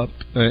level up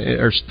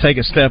or take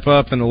a step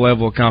up in the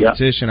level of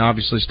competition,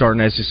 obviously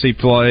starting SEC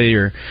play,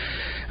 or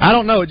I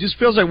don't know, it just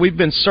feels like we've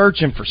been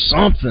searching for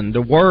something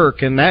to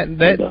work, and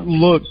that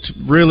looked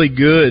really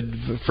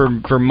good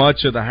for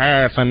much of the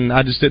half, and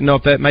I just didn't know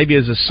if that maybe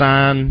is a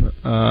sign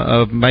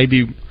of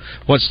maybe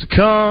what's to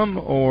come,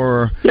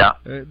 or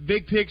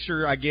big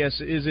picture, I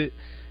guess, is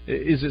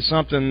it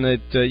something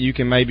that you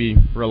can maybe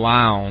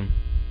rely on?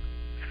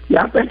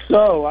 Yeah, I think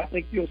so. I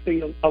think you'll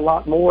see a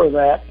lot more of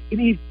that,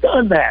 and he's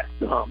done that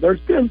some. There's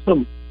been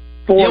some.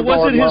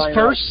 Was it his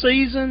first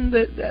season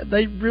that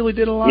they really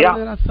did a lot of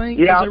that, I think?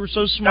 Because they were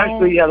so small?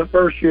 Actually, the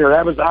first year.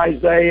 That was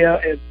Isaiah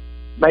and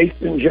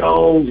Mason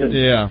Jones, and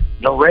you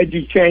know,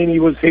 Reggie Chaney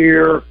was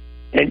here,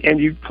 and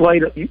you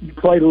played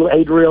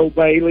Adriel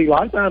Bailey. A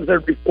lot of times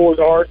there'd be 4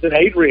 guards and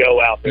Adriel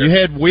out there. You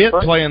had Witt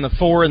playing the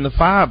 4 and the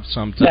 5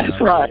 sometimes.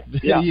 That's right.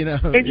 Yeah. You know,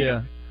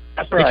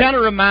 That's right. It kind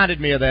of reminded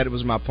me of that. It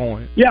was my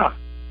point. Yeah,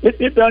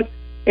 it does.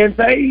 And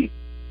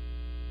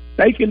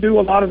they can do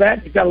a lot of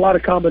that. You've got a lot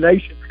of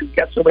combinations. He's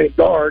got so many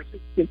guards.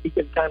 He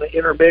can kind of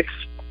intermix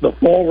the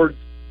forwards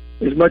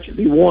as much as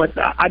he wants.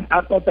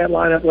 I thought that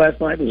lineup last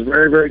night was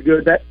very, very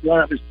good. That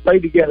lineup is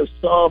played together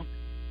some,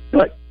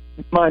 but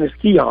minus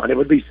Keon. It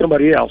would be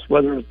somebody else,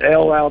 whether it was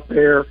L out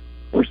there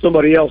or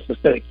somebody else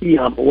instead of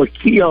Keon. But with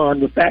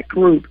Keon, with that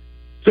group,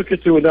 took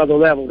it to another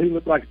level. He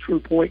looked like a true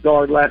point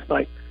guard last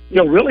night. You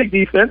know, really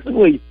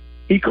defensively,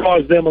 he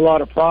caused them a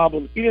lot of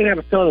problems. He didn't have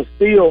a ton of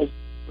steals,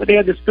 but they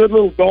had this good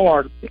little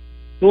guard.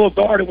 The little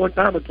guard at one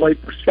time had played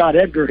for Scott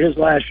Edgar his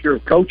last year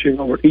of coaching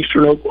over at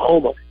Eastern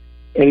Oklahoma.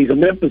 And he's a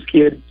Memphis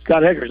kid.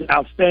 Scott Edgar's an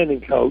outstanding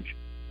coach,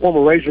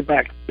 former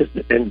Razorback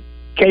assistant. And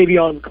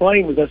Kavion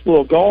McClain was this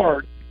little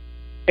guard.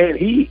 And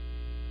he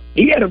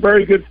had a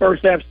very good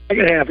first half.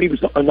 Second half, he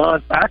was a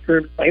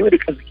non-factor, mainly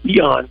because of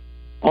Keon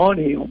on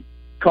him,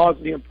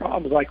 causing him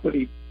problems, like when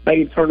he made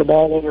him turn the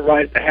ball over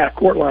right at the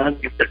half-court line.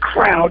 The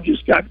crowd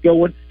just got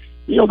going.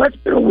 You know, that's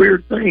been a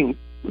weird thing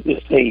with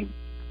this team,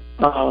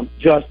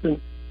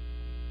 Justin.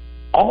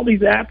 All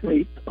these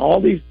athletes, all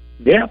these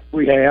depth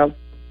we have,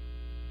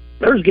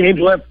 there's games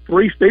left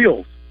 3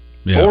 steals,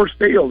 4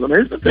 steals. I mean,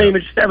 it's a team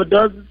that just have a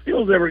dozen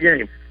steals every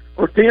game,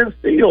 or 10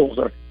 steals,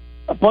 or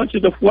a bunch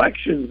of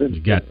deflections, and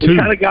you got we two.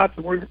 kind of got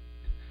to where.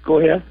 Go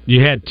ahead.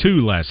 You had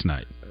two last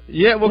night.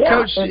 Yeah, well,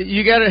 Coach,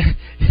 you gotta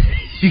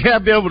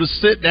be able to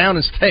sit down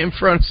and stay in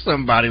front of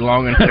somebody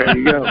long enough. There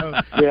you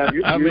go. Yeah,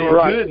 you're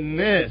right.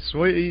 Goodness,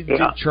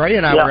 Trey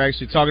and I were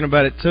actually talking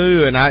about it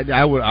too, and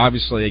I would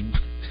obviously.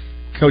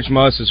 Coach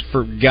Muss has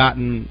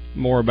forgotten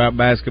more about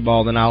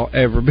basketball than I'll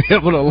ever be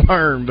able to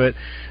learn, but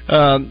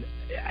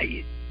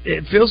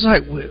it feels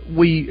like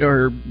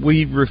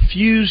we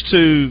refuse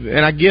to.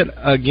 And I get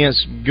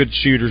against good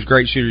shooters,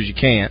 great shooters, you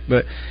can't,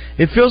 but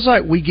it feels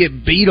like we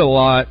get beat a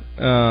lot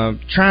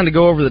trying to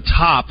go over the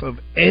top of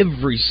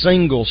every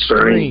single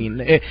screen.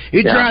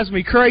 It drives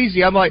me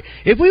crazy. I'm like,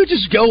 if we would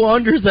just go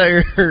under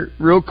there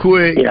real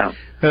quick. Yeah.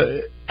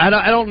 I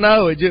don't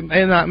know.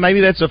 Maybe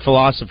that's a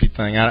philosophy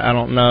thing. I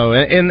don't know.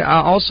 And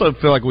I also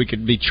feel like we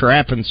could be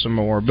trapping some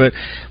more. But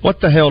what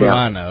the hell do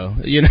I know?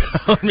 You know,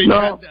 I mean,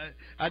 no.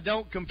 I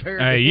don't compare.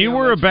 Hey, you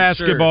were a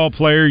basketball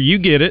player. You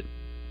get it.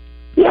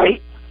 Yeah,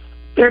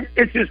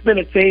 it's just been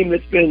a team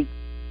that's been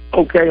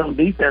okay on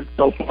defense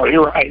so far.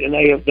 You're right, and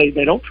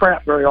they don't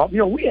trap very often.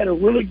 You know, we had a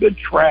really good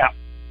trap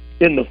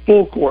in the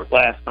full court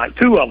last night,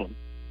 2 of them,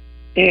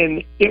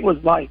 and it was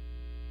like,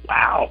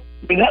 wow.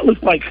 I mean, that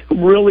looked like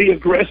really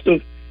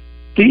aggressive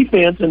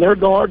defense, and their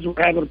guards were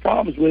having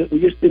problems with it. We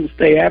just didn't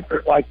stay after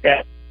it like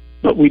that.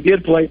 But we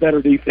did play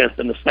better defense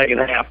in the second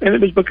half, and it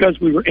was because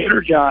we were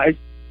energized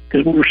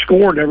because we were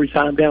scoring every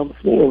time down the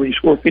floor. We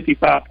scored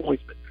 55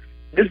 points. But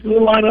this is the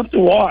lineup to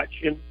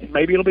watch, and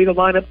maybe it'll be the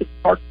lineup that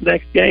starts the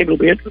next game. It'll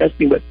be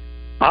interesting. But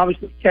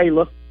obviously,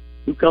 Caleb,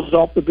 who comes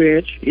off the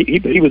bench,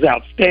 he was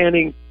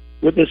outstanding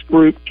with this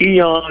group.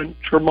 Keon,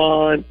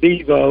 Tremont,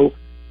 Devo,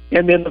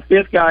 and then the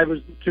fifth guy was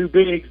the 2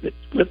 bigs that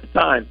split the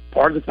time.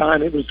 Part of the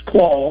time it was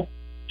Claw,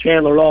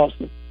 Chandler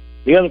Lawson.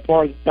 The other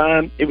part of the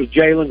time it was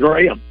Jalen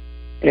Graham.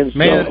 And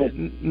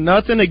man,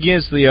 nothing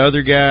against the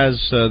other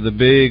guys, the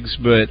bigs,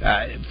 but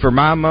for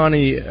my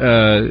money,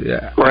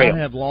 I'd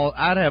have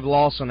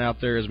Lawson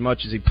out there as much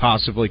as he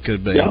possibly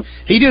could be. Yeah.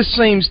 He just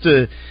seems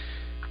to,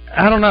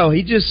 I don't know,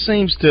 he just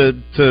seems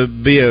to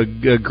be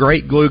a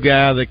great glue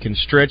guy that can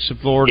stretch the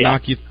floor,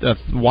 knock you a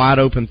wide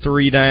open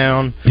 3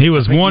 down. He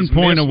was 1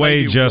 point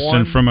away,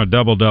 Justin, from a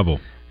double-double.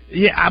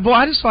 Yeah,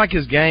 I just like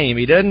his game.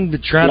 He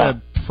doesn't try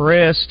to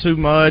press too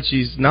much.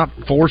 He's not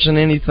forcing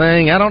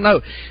anything. I don't know.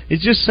 It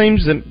just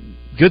seems that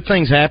good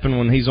things happen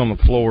when he's on the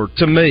floor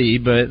to me.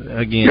 But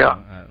again,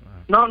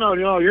 no,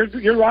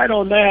 you're right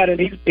on that. And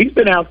he's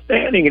been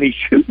outstanding, and he's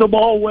shooting the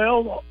ball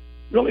well,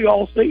 really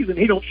all season.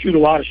 He don't shoot a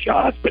lot of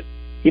shots, but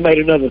he made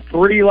another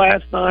 3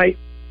 last night.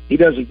 He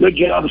does a good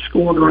job of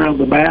scoring around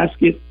the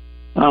basket.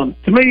 To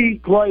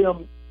me,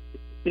 Graham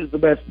is the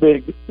best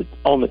big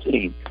on the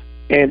team,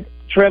 and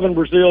Trevin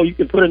Brazile, you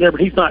can put in there, but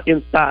he's not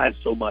inside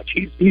so much.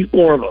 He's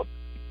more of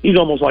he's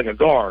almost like a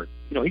guard.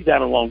 You know, he's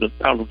out along the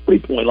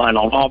 3-point line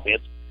on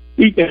offense.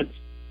 Defense,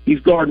 he's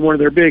guarding one of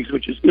their bigs,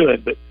 which is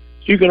good. But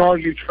so you can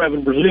argue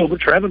Trevin Brazile, but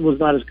Trevin was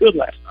not as good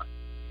last night.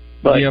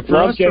 But for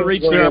us to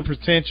reach their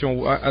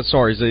potential,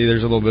 sorry, Z,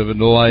 there's a little bit of a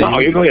delay. No,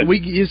 you go ahead.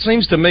 It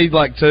seems to me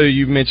like, too,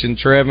 you mentioned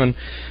Trevin,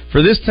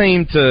 for this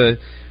team to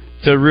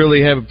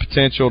really have a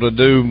potential to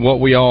do what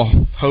we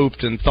all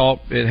hoped and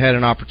thought it had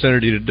an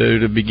opportunity to do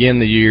to begin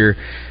the year.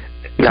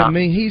 Yeah. To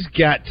me, he's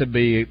got to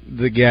be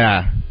the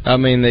guy. I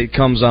mean, that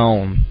comes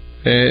on.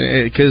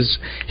 Because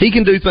he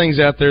can do things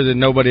out there that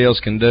nobody else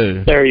can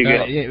do. There you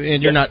go.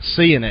 And you're not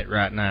seeing it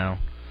right now.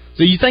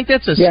 So you think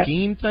that's a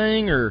scheme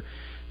thing or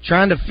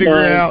trying to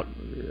figure out?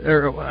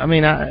 Or I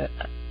mean, I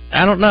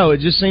don't know.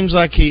 It just seems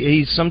like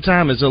he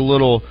sometimes is a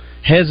little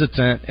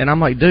hesitant, and I'm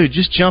like, dude,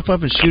 just jump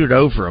up and shoot it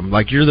over him.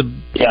 Like you're the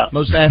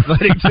most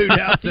athletic dude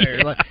out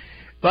there.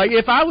 Like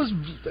if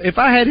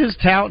I had his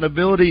talent and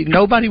ability,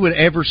 nobody would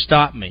ever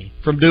stop me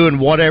from doing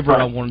whatever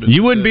I wanted to do.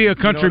 You wouldn't be a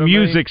country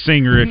music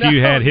singer if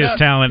you had his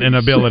talent and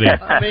ability.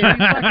 I mean,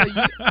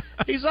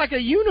 he's like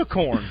a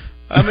unicorn.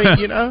 I mean,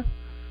 you know.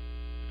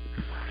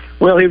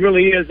 Well, he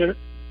really is, and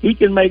he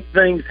can make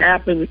things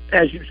happen,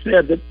 as you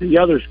said, that the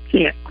others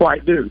can't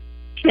quite do.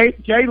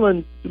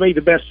 Jalen, to me,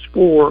 the best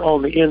scorer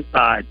on the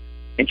inside.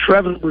 And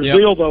Trevin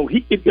Brazile, though,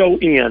 he could go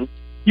in.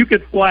 You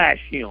could flash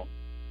him.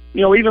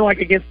 You know, even like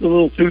against the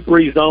little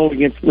 2-3 zone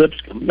against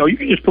Lipscomb. You know, you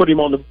can just put him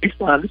on the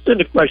baseline. This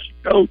isn't a question,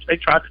 coach. They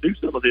tried to do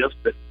some of this,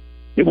 but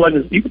it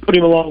wasn't. You can put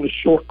him along the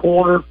short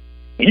corner,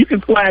 and you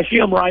can flash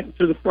him right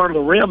into the front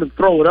of the rim and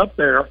throw it up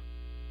there.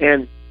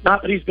 And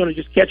not that he's going to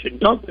just catch it and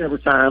dunk it every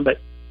time, but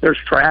there's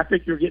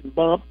traffic. You're getting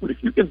bumped. But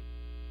if you can,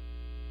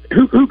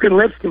 who can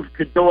Lipscomb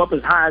could go up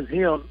as high as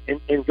him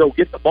and go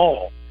get the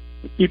ball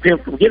and keep him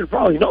from getting?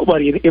 Probably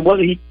nobody. And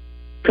whether he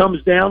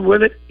comes down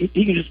with it, he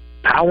can just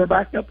power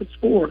back up and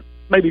score.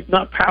 Maybe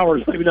not power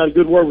is maybe not a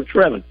good word with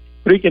Trevin,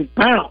 but he can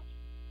bounce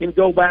and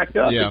go back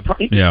up.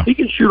 Yeah. He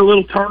can shoot a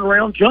little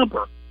turnaround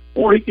jumper,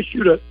 or he can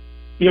shoot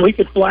he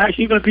could flash,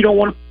 even if you don't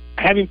want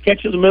to have him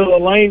catch in the middle of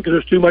the lane because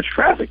there's too much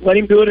traffic. Let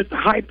him do it at the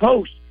high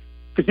post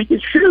because he can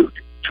shoot.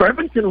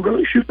 Trevin can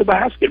really shoot the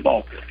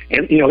basketball,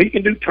 and he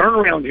can do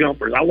turnaround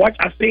jumpers.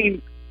 I've seen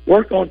him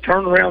work on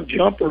turnaround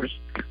jumpers.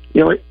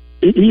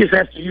 he just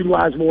has to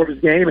utilize more of his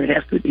game, and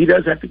he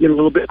does have to get a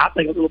little bit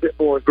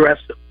more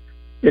aggressive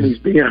than he's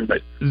been.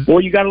 But boy,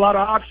 you got a lot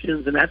of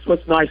options, and that's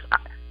what's nice.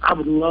 I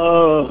would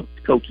love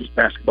to coach this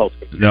basketball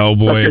team. No,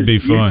 boy, it'd be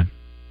fun.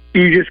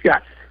 You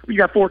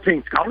got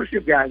 14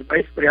 scholarship guys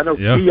basically. I know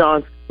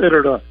Keon's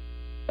considered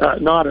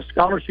not a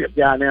scholarship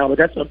guy now, but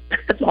that's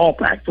all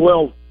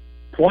Pac-12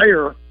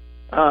 player.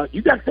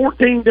 You got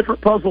 14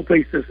 different puzzle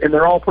pieces, and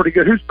they're all pretty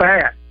good. Who's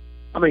bad?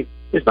 I mean,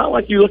 it's not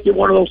like you look at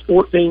one of those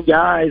 14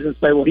 guys and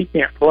say, well, he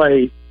can't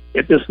play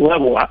at this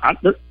level.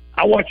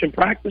 I watch him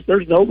practice.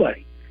 There's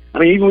nobody. I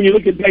mean, even when you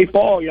look at Dave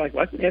Fall, you're like,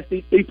 well, that's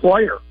an SEC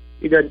player.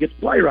 He doesn't get to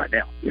play right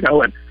now,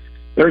 and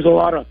there's a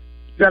lot of,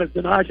 you got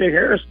Denaje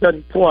Harris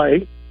doesn't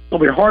play. It'll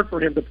be hard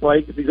for him to play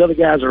because these other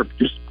guys are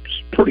just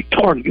pretty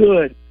darn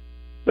good.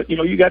 But,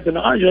 you got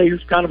Denaje,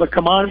 who's kind of a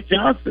Kamani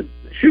Johnson.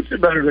 Shoots it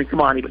better than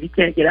Kamani, but he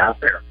can't get out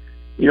there.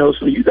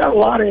 So you got a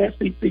lot of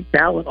SEC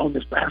talent on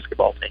this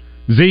basketball team.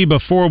 Z,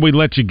 before we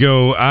let you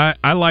go,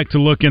 I like to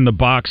look in the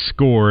box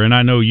score, and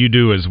I know you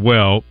do as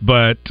well,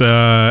 but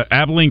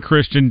Abilene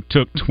Christian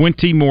took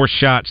 20 more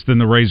shots than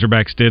the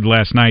Razorbacks did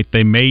last night.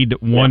 They made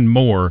one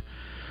more.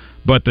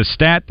 But the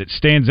stat that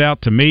stands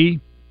out to me,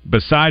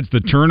 besides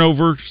the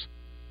turnovers,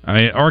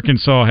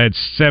 Arkansas had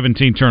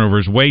 17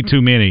 turnovers, way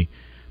too many.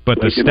 But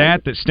the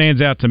stat that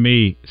stands out to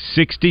me,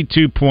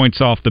 62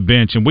 points off the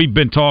bench, and we've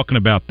been talking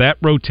about that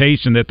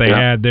rotation that they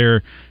had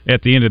there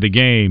at the end of the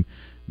game.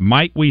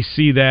 Might we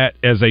see that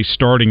as a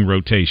starting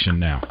rotation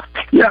now?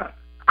 Yeah,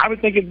 I would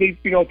think it'd be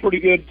pretty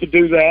good to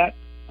do that.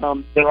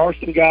 There are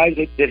some guys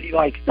that he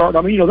likes start.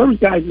 I mean, there was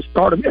guys that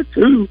started there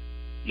too.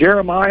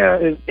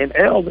 Jeremiah and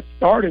L that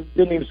started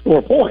didn't even score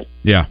a point.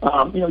 Yeah.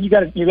 You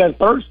got a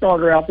third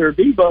starter out there,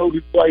 Debo,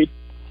 who played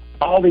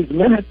all these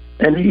minutes,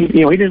 and he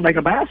didn't make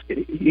a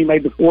basket. He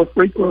made the 4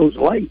 free throws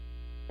late,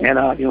 and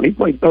he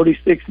played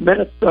 36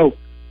 minutes. So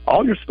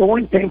all your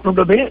scoring came from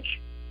the bench.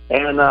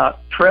 And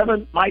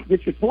Trevin might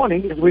get you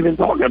 20, as we've been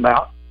talking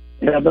about.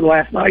 But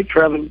last night,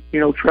 Trevin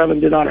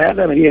did not have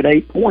that, and he had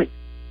 8 points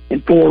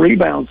and 4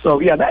 rebounds. So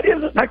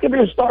that could be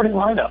a starting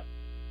lineup.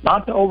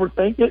 Not to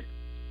overthink it,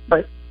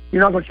 but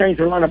you're not going to change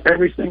the lineup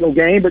every single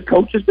game. But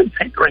Coach has been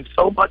tinkering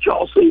so much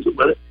all season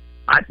with it.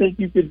 I think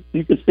you could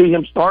see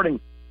him starting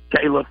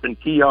Caleb and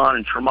Keon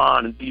and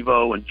Tremont and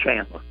Devo and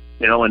Chandler.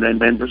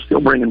 And then they're still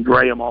bringing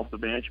Graham off the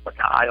bench,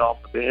 Mackay off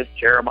the bench,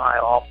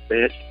 Jeremiah off the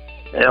bench,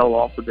 L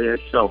off the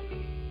bench. So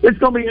it's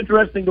going to be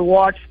interesting to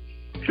watch.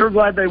 Sure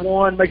glad they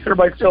won. Makes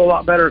everybody feel a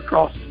lot better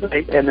across the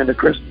state and into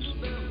Christmas.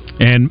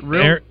 And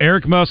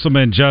Eric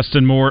Musselman,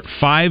 Justin Moore,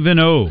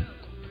 5-0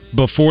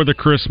 before the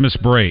Christmas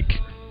break.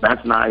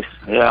 That's nice.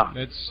 Yeah,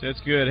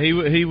 that's good.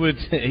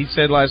 He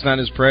said last night in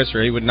his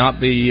presser he would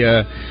not be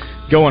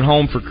going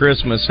home for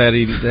Christmas had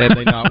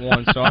they not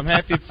won. So I'm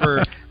happy for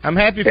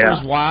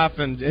his wife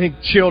and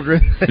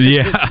children.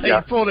 Yeah, they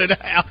pulled it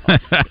out.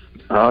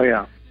 Oh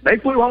yeah. They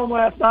flew home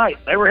last night.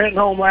 They were heading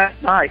home last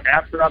night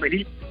after,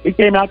 he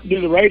came out to do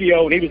the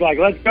radio, and he was like,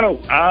 let's go.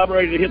 I'm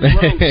ready to hit the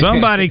road.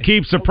 Somebody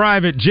keeps a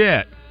private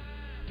jet.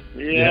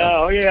 Yeah,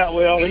 oh yeah.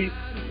 Well,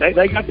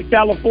 they got to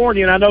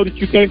California, and I know that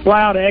you can't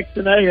fly out of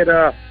X&A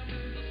at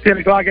 10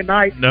 o'clock at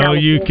night. No,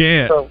 you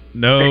can't. So.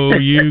 No,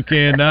 you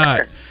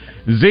cannot.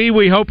 Z,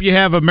 we hope you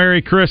have a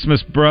Merry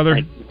Christmas,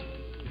 brother.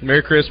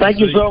 Merry Christmas. Thank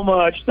you so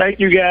much.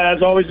 Thank you,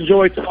 guys. Always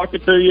enjoy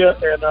talking to you,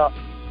 and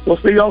we'll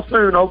see y'all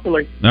soon,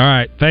 hopefully. All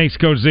right. Thanks,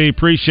 Coach Z.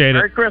 Appreciate it.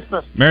 Merry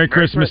Christmas. Merry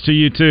Christmas to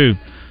you, too.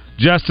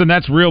 Justin,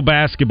 that's real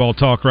basketball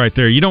talk right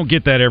there. You don't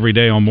get that every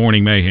day on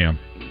Morning Mayhem.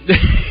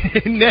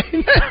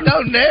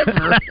 No,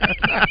 never.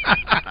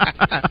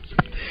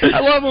 I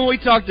love when we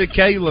talk to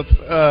Caleb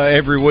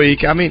every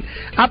week. I mean,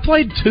 I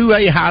played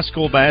 2A high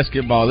school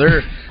basketball. There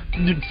are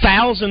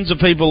thousands of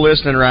people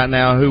listening right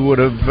now who would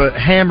have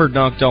hammer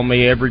dunked on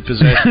me every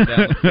possession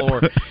down the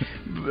floor.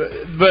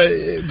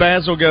 But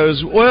Basil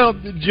goes, well,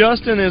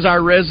 Justin is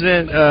our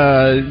resident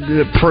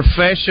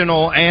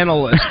professional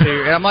analyst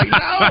here. And I'm like, no,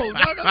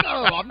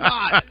 I'm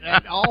not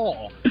at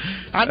all.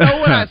 I know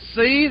what I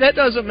see. That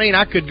doesn't mean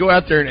I could go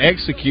out there and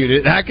execute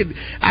it. I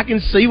can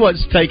see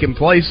what's taking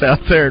place out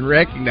there and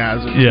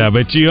recognize it. Yeah,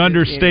 but you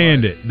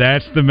understand it.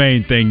 That's the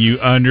main thing. You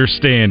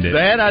understand it.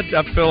 That I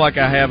feel like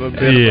I have a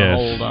bit of a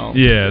hold on.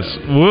 Yes.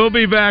 We'll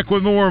be back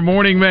with more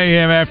Morning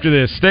Mayhem after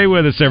this. Stay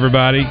with us,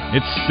 everybody.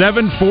 It's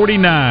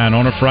 7:49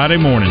 on a Friday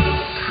morning.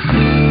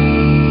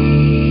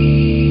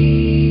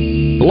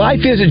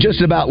 Life isn't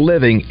just about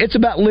living, it's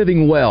about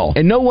living well.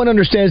 And no one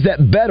understands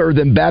that better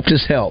than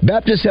Baptist Health.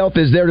 Baptist Health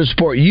is there to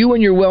support you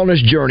in your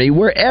wellness journey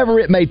wherever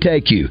it may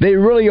take you. They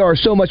really are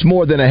so much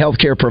more than a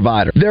healthcare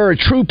provider. They're a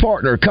true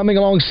partner coming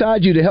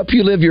alongside you to help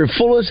you live your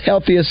fullest,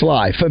 healthiest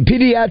life. From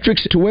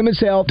pediatrics to women's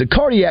health to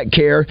cardiac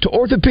care to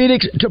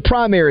orthopedics to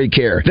primary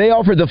care. They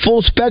offer the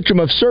full spectrum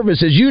of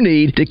services you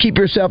need to keep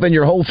yourself and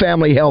your whole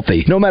family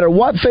healthy, no matter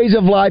what phase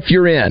of life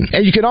you're in.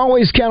 And you can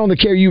always count on the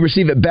care you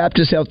receive at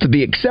Baptist Health to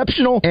be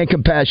exceptional and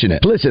compassionate.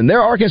 passionate. Listen,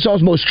 they're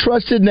Arkansas's most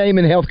trusted name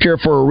in healthcare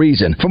for a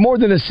reason. For more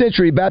than a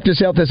century, Baptist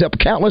Health has helped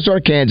countless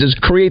Arkansans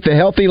create the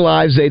healthy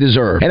lives they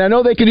deserve. And I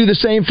know they can do the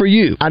same for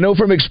you. I know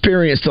from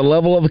experience the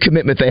level of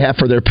commitment they have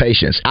for their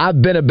patients.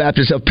 I've been a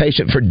Baptist Health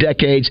patient for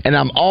decades, and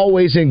I'm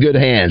always in good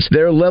hands.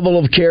 Their level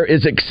of care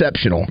is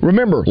exceptional.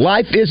 Remember,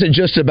 life isn't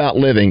just about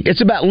living.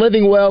 It's about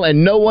living well,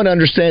 and no one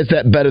understands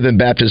that better than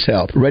Baptist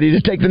Health. Ready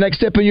to take the next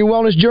step in your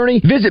wellness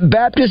journey? Visit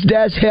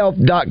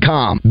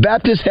Baptist-Health.com.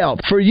 Baptist Health,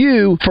 for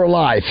you, for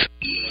life.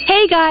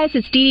 Hey guys,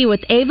 it's Dee Dee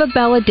with Ava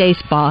Bella Day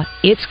Spa.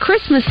 It's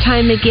Christmas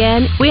time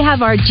again. We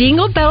have our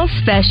Jingle Bell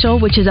Special,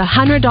 which is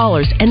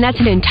 $100, and that's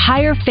an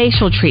entire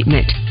facial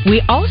treatment.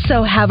 We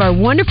also have our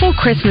wonderful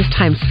Christmas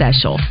time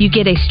special. You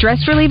get a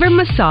stress reliever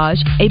massage,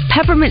 a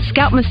peppermint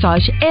scalp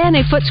massage, and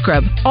a foot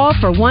scrub, all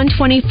for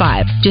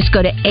 $125. Just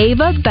go to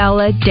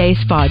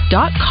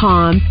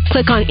AvaBellaDaySpa.com,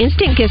 click on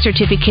Instant Gift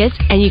Certificates,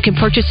 and you can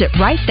purchase it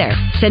right there.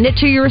 Send it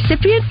to your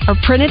recipient or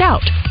print it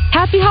out.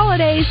 Happy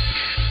holidays!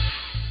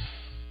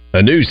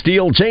 A new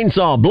steel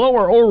chainsaw,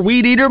 blower, or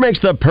weed eater makes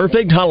the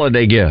perfect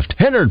holiday gift.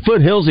 Hennard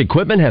Foothills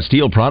Equipment has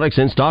steel products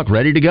in stock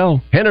ready to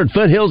go. Hennard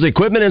Foothills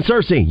Equipment in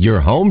Searcy,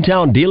 your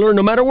hometown dealer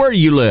no matter where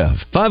you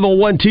live.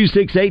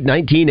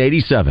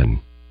 501-268-1987.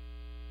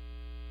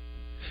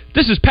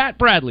 This is Pat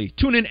Bradley.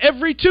 Tune in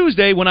every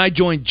Tuesday when I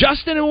join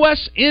Justin and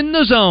Wes in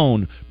the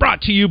Zone.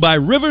 Brought to you by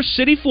River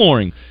City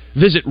Flooring.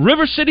 Visit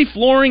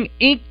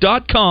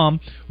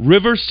RiverCityFlooringInc.com,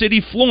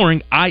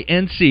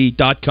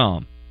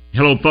 RiverCityFlooringInc.com.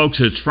 Hello, folks.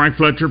 It's Frank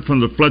Fletcher from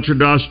the Fletcher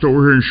Dodge store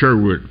here in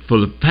Sherwood. For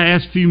the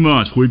past few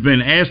months, we've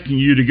been asking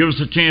you to give us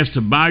a chance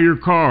to buy your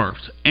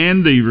cars,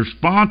 and the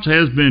response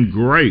has been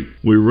great.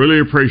 We really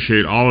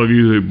appreciate all of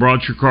you who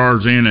brought your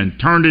cars in and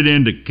turned it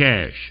into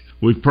cash.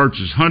 We've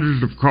purchased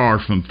hundreds of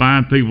cars from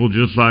fine people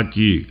just like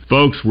you.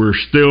 Folks, we're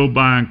still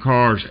buying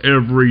cars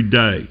every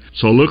day.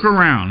 So look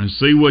around and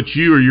see what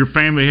you or your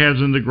family has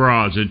in the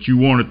garage that you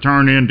want to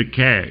turn into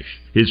cash.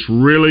 It's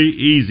really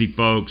easy,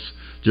 folks.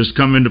 Just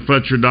come into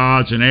Fletcher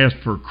Dodge and ask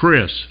for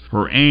Chris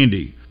or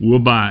Andy. We'll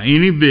buy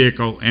any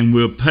vehicle and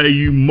we'll pay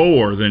you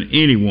more than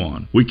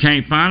anyone. We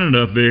can't find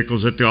enough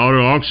vehicles at the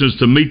auto auctions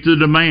to meet the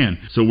demand,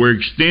 so we're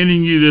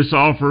extending you this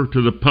offer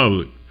to the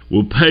public.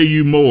 We'll pay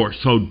you more,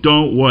 so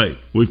don't wait.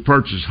 We've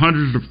purchased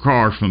hundreds of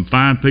cars from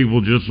fine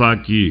people just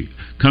like you.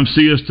 Come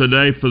see us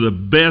today for the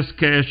best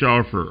cash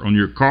offer on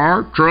your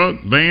car, truck,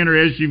 van, or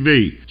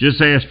SUV. Just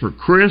ask for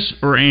Chris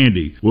or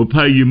Andy. We'll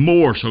pay you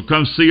more, so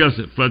come see us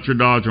at Fletcher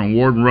Dodge on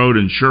Warden Road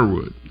in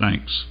Sherwood.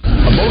 Thanks.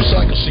 A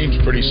motorcycle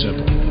seems pretty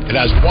simple. It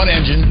has one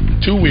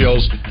engine, two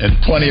wheels, and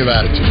plenty of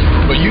attitude.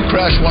 But you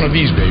crash one of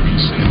these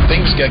babies, and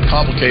things get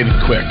complicated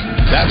quick.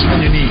 That's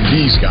when you need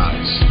these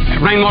guys.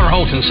 At Rainwater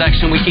Holton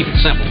Sexton, we keep it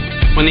simple.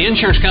 When the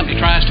insurance company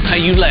tries to pay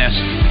you less,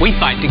 we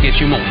fight to get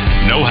you more.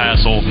 No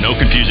hassle, no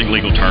confusing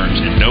legal terms,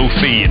 and no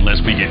fee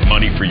unless we get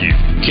money for you.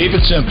 Keep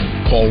it simple.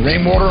 Call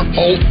Rainwater,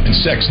 Holt, and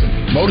Sexton.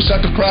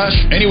 Motorcycle crash,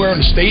 anywhere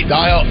in the state,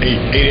 dial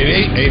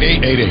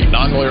 888-8888.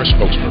 Non-lawyer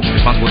spokesperson.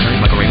 Responsible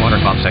attorney Michael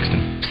Rainwater, Bob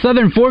Sexton.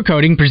 Southern Floor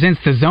Coating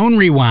presents the Zone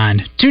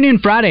Rewind. Tune in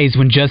Fridays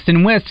when Justin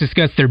and Wes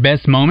discuss their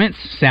best moments,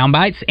 sound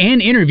bites, and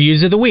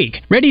interviews of the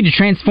week. Ready to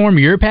transform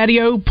your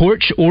patio,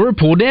 porch, or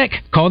pool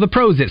deck? Call the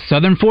pros at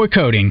Southern Floor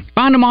Coating.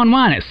 Find them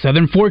online at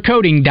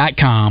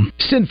southernfloorcoating.com.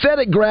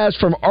 Synthetic grass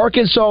from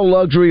Arkansas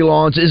Luxury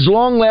Lawns is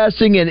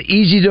long-lasting and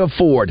easy to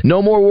afford.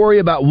 No more worry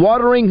about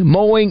watering,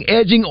 mowing,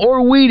 edging,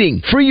 or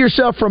weeding. Free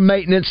yourself from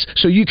maintenance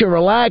so you can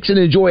relax and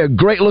enjoy a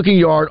great-looking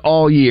yard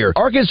all year.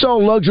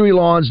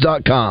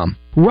 ArkansasLuxuryLawns.com.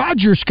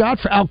 Roger Scott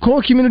for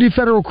Alcoa Community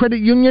Federal Credit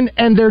Union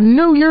and their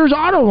New Year's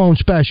auto loan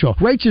special.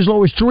 Rates as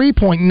low as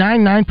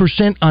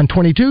 3.99% on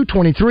 22,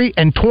 23,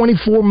 and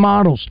 24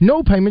 models.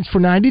 No payments for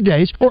 90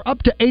 days or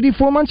up to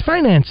 84 months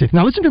financing.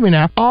 Now listen to me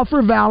now.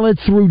 Offer valid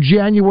through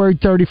January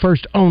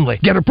 31st only.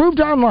 Get approved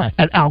online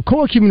at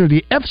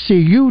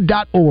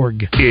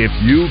alcoacommunityfcu.org. If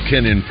you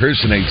can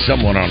impersonate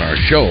someone on our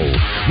show,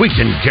 we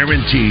can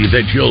guarantee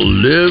that you'll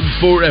live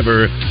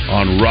forever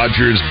on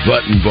Rogers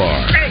Button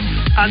Bar. Hey,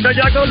 I know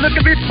y'all gonna look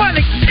at me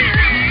funny,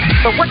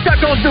 but what y'all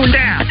gonna do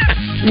now?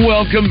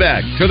 Welcome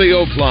back to the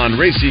Oaklawn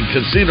Racing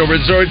Casino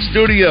Resort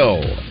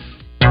Studio.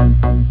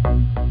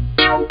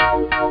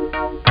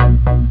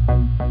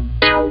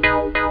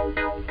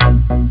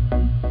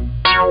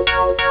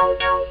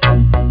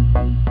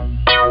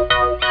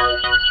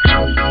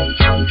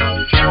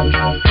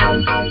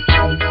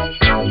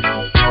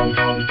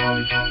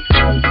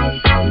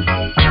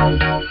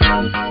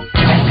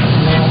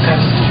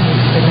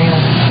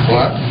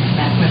 What?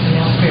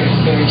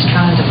 Spirit's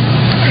trying to.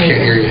 I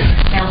can't hear you.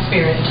 Male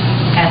Spirit.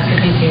 Ask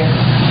if he's here.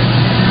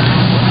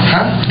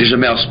 Huh? There's a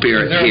male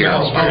spirit here.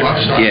 Oh,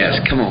 I'm sorry.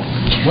 Yes, come on.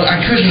 Well, I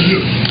couldn't hear.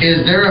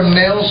 Is there a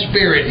male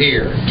spirit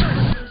here?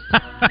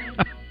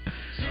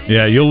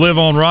 Yeah, you'll live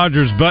on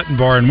Rogers Button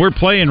Bar, and we're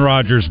playing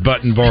Rogers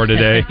Button Bar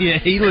today. Yeah,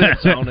 he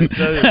lives on it,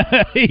 too.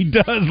 He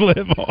does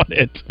live on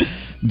it.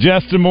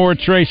 Justin Moore,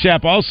 Trey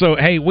Schapp. Also,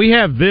 hey, we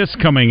have this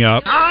coming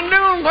up. I knew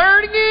I'm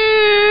hurting you.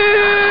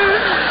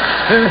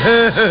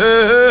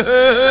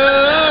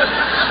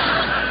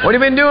 What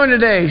have you been doing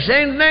today?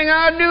 Same thing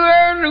I do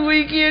every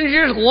weekend,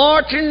 just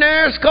watching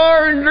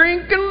NASCAR and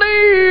drinking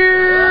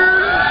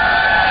beer.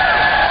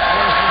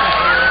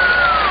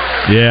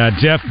 Yeah,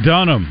 Jeff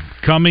Dunham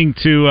coming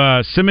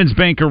to Simmons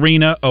Bank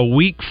Arena a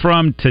week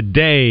from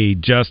today,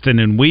 Justin,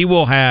 and we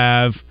will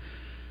have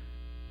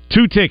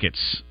 2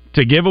 tickets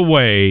to give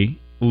away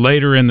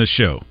later in the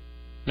show.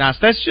 Nice.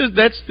 That's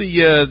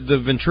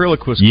the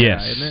ventriloquist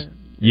guy, isn't it?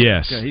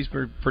 Yes. Yeah, he's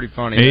pretty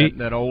funny.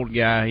 That old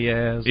guy he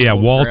has. Yeah,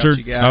 Walter.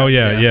 Oh,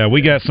 yeah.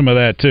 We got some of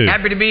that, too.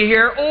 Happy to be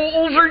here.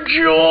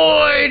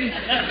 Overjoyed.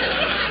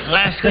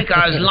 Last week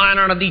I was lying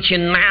on a beach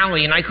in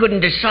Maui, and I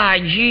couldn't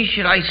decide,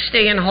 should I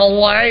stay in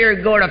Hawaii or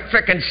go to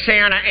frickin'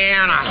 Santa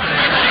Ana?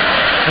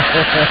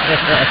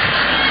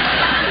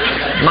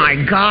 My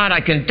God,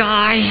 I can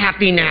die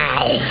happy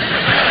now.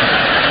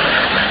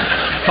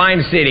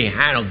 Fine city.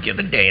 I don't give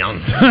a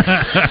damn.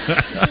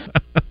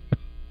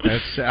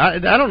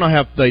 I don't know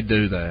how they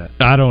do that.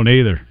 I don't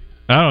either,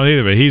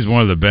 but he's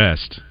one of the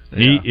best.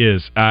 Yeah. He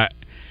is.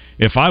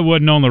 If I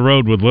wasn't on the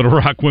road with Little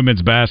Rock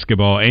women's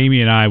basketball,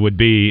 Amy and I would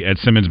be at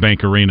Simmons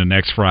Bank Arena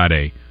next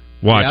Friday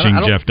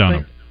watching Jeff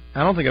Dunham.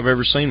 I don't think I've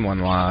ever seen one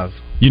live.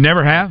 You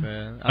never have?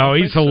 Oh,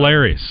 he's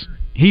hilarious. So.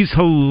 He's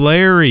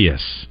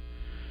hilarious.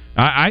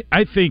 I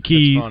think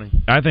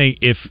I think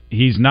if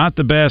he's not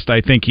the best,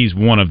 I think he's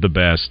one of the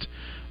best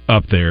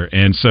up there.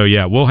 And so,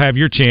 yeah, we'll have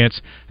your chance.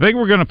 I think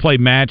we're going to play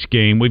match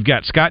game. We've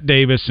got Scott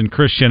Davis and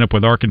Chris Shinup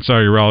with Arkansas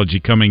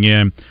Urology coming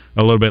in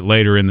a little bit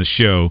later in the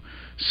show.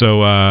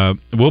 So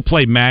we'll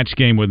play match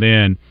game with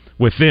them.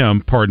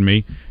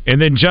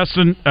 And then,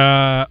 Justin,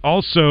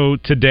 also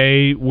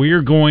today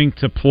we're going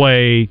to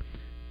play,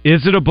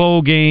 is it a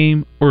bowl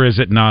game or is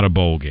it not a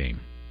bowl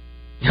game?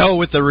 Oh,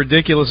 with the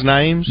ridiculous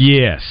names?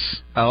 Yes.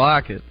 I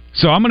like it.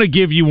 So I'm going to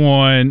give you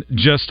one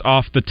just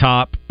off the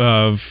top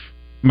of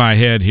my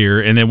head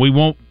here, and then we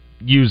won't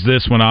use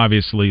this one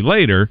obviously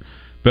later,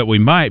 but we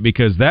might,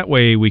 because that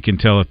way we can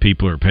tell if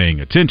people are paying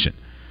attention.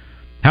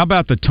 How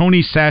about the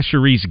Tony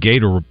Chachere's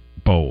Gator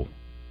Bowl?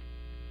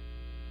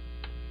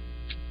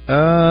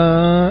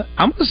 I'm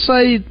going to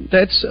say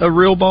that's a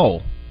real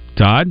bowl.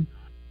 Todd?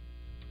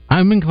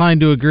 I'm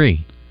inclined to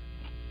agree.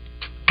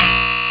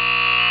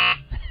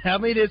 I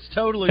mean, it's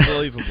totally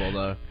believable,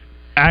 though.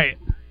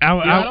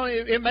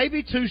 It may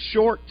be too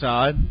short,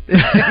 Todd.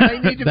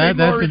 It may need to be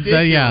more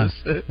ridiculous.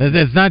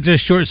 It's not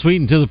just short,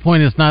 sweet, and to the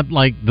point. It's not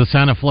like the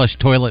Santa Flush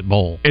Toilet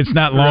Bowl. It's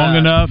not long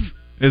enough?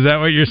 Is that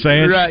what you're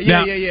saying? Right,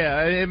 yeah.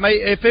 It may,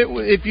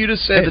 if you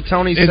just said the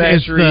Tony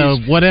Chachere's, it's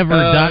the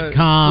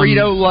whatever.com,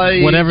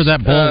 Frito-Lay, whatever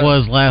that bowl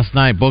was last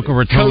night, Boca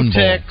Raton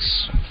Kotex,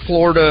 Bowl.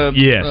 Florida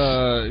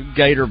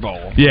Gator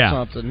Bowl or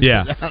something.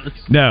 Yeah.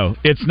 No,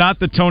 it's not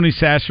the Tony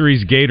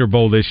Chachere's Gator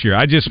Bowl this year.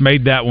 I just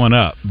made that one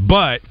up.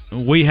 But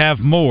we have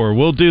more.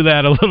 We'll do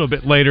that a little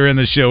bit later in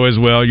the show as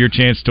well, your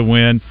chance to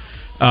win.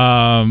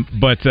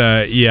 But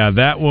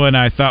that one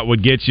I thought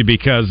would get you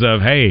because of,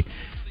 hey,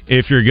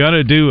 if you're going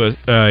to do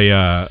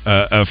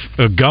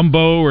a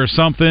gumbo or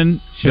something,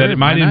 that it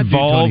might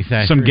involve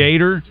some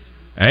gator.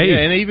 Hey. Yeah,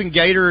 and even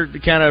gator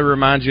kind of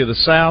reminds you of the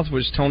South,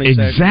 which Tony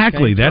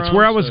exactly. That's from,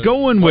 where I was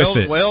going with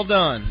it. Well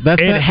done.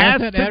 That's that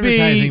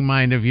advertising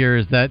mind of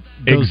yours.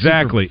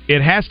 Exactly.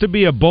 It has to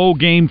be a bowl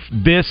game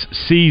this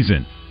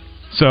season.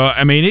 So,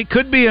 I mean, it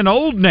could be an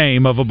old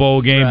name of a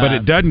bowl game, but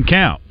it doesn't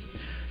count.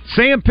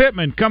 Sam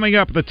Pittman coming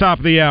up at the top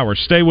of the hour.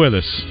 Stay with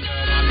us.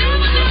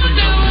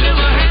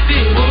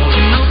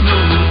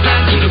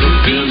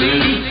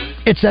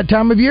 It's that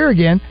time of year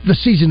again, the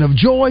season of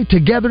joy,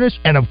 togetherness,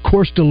 and of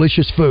course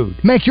delicious food.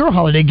 Make your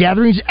holiday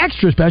gatherings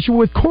extra special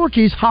with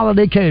Corky's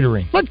Holiday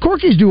Catering. Let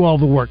Corky's do all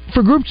the work.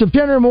 For groups of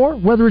 10 or more,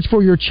 whether it's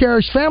for your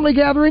cherished family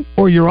gathering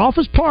or your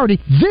office party,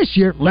 this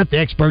year let the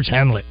experts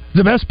handle it.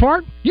 The best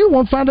part? You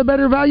won't find a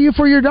better value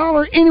for your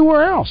dollar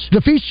anywhere else.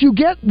 The feast you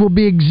get will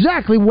be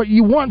exactly what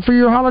you want for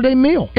your holiday meal.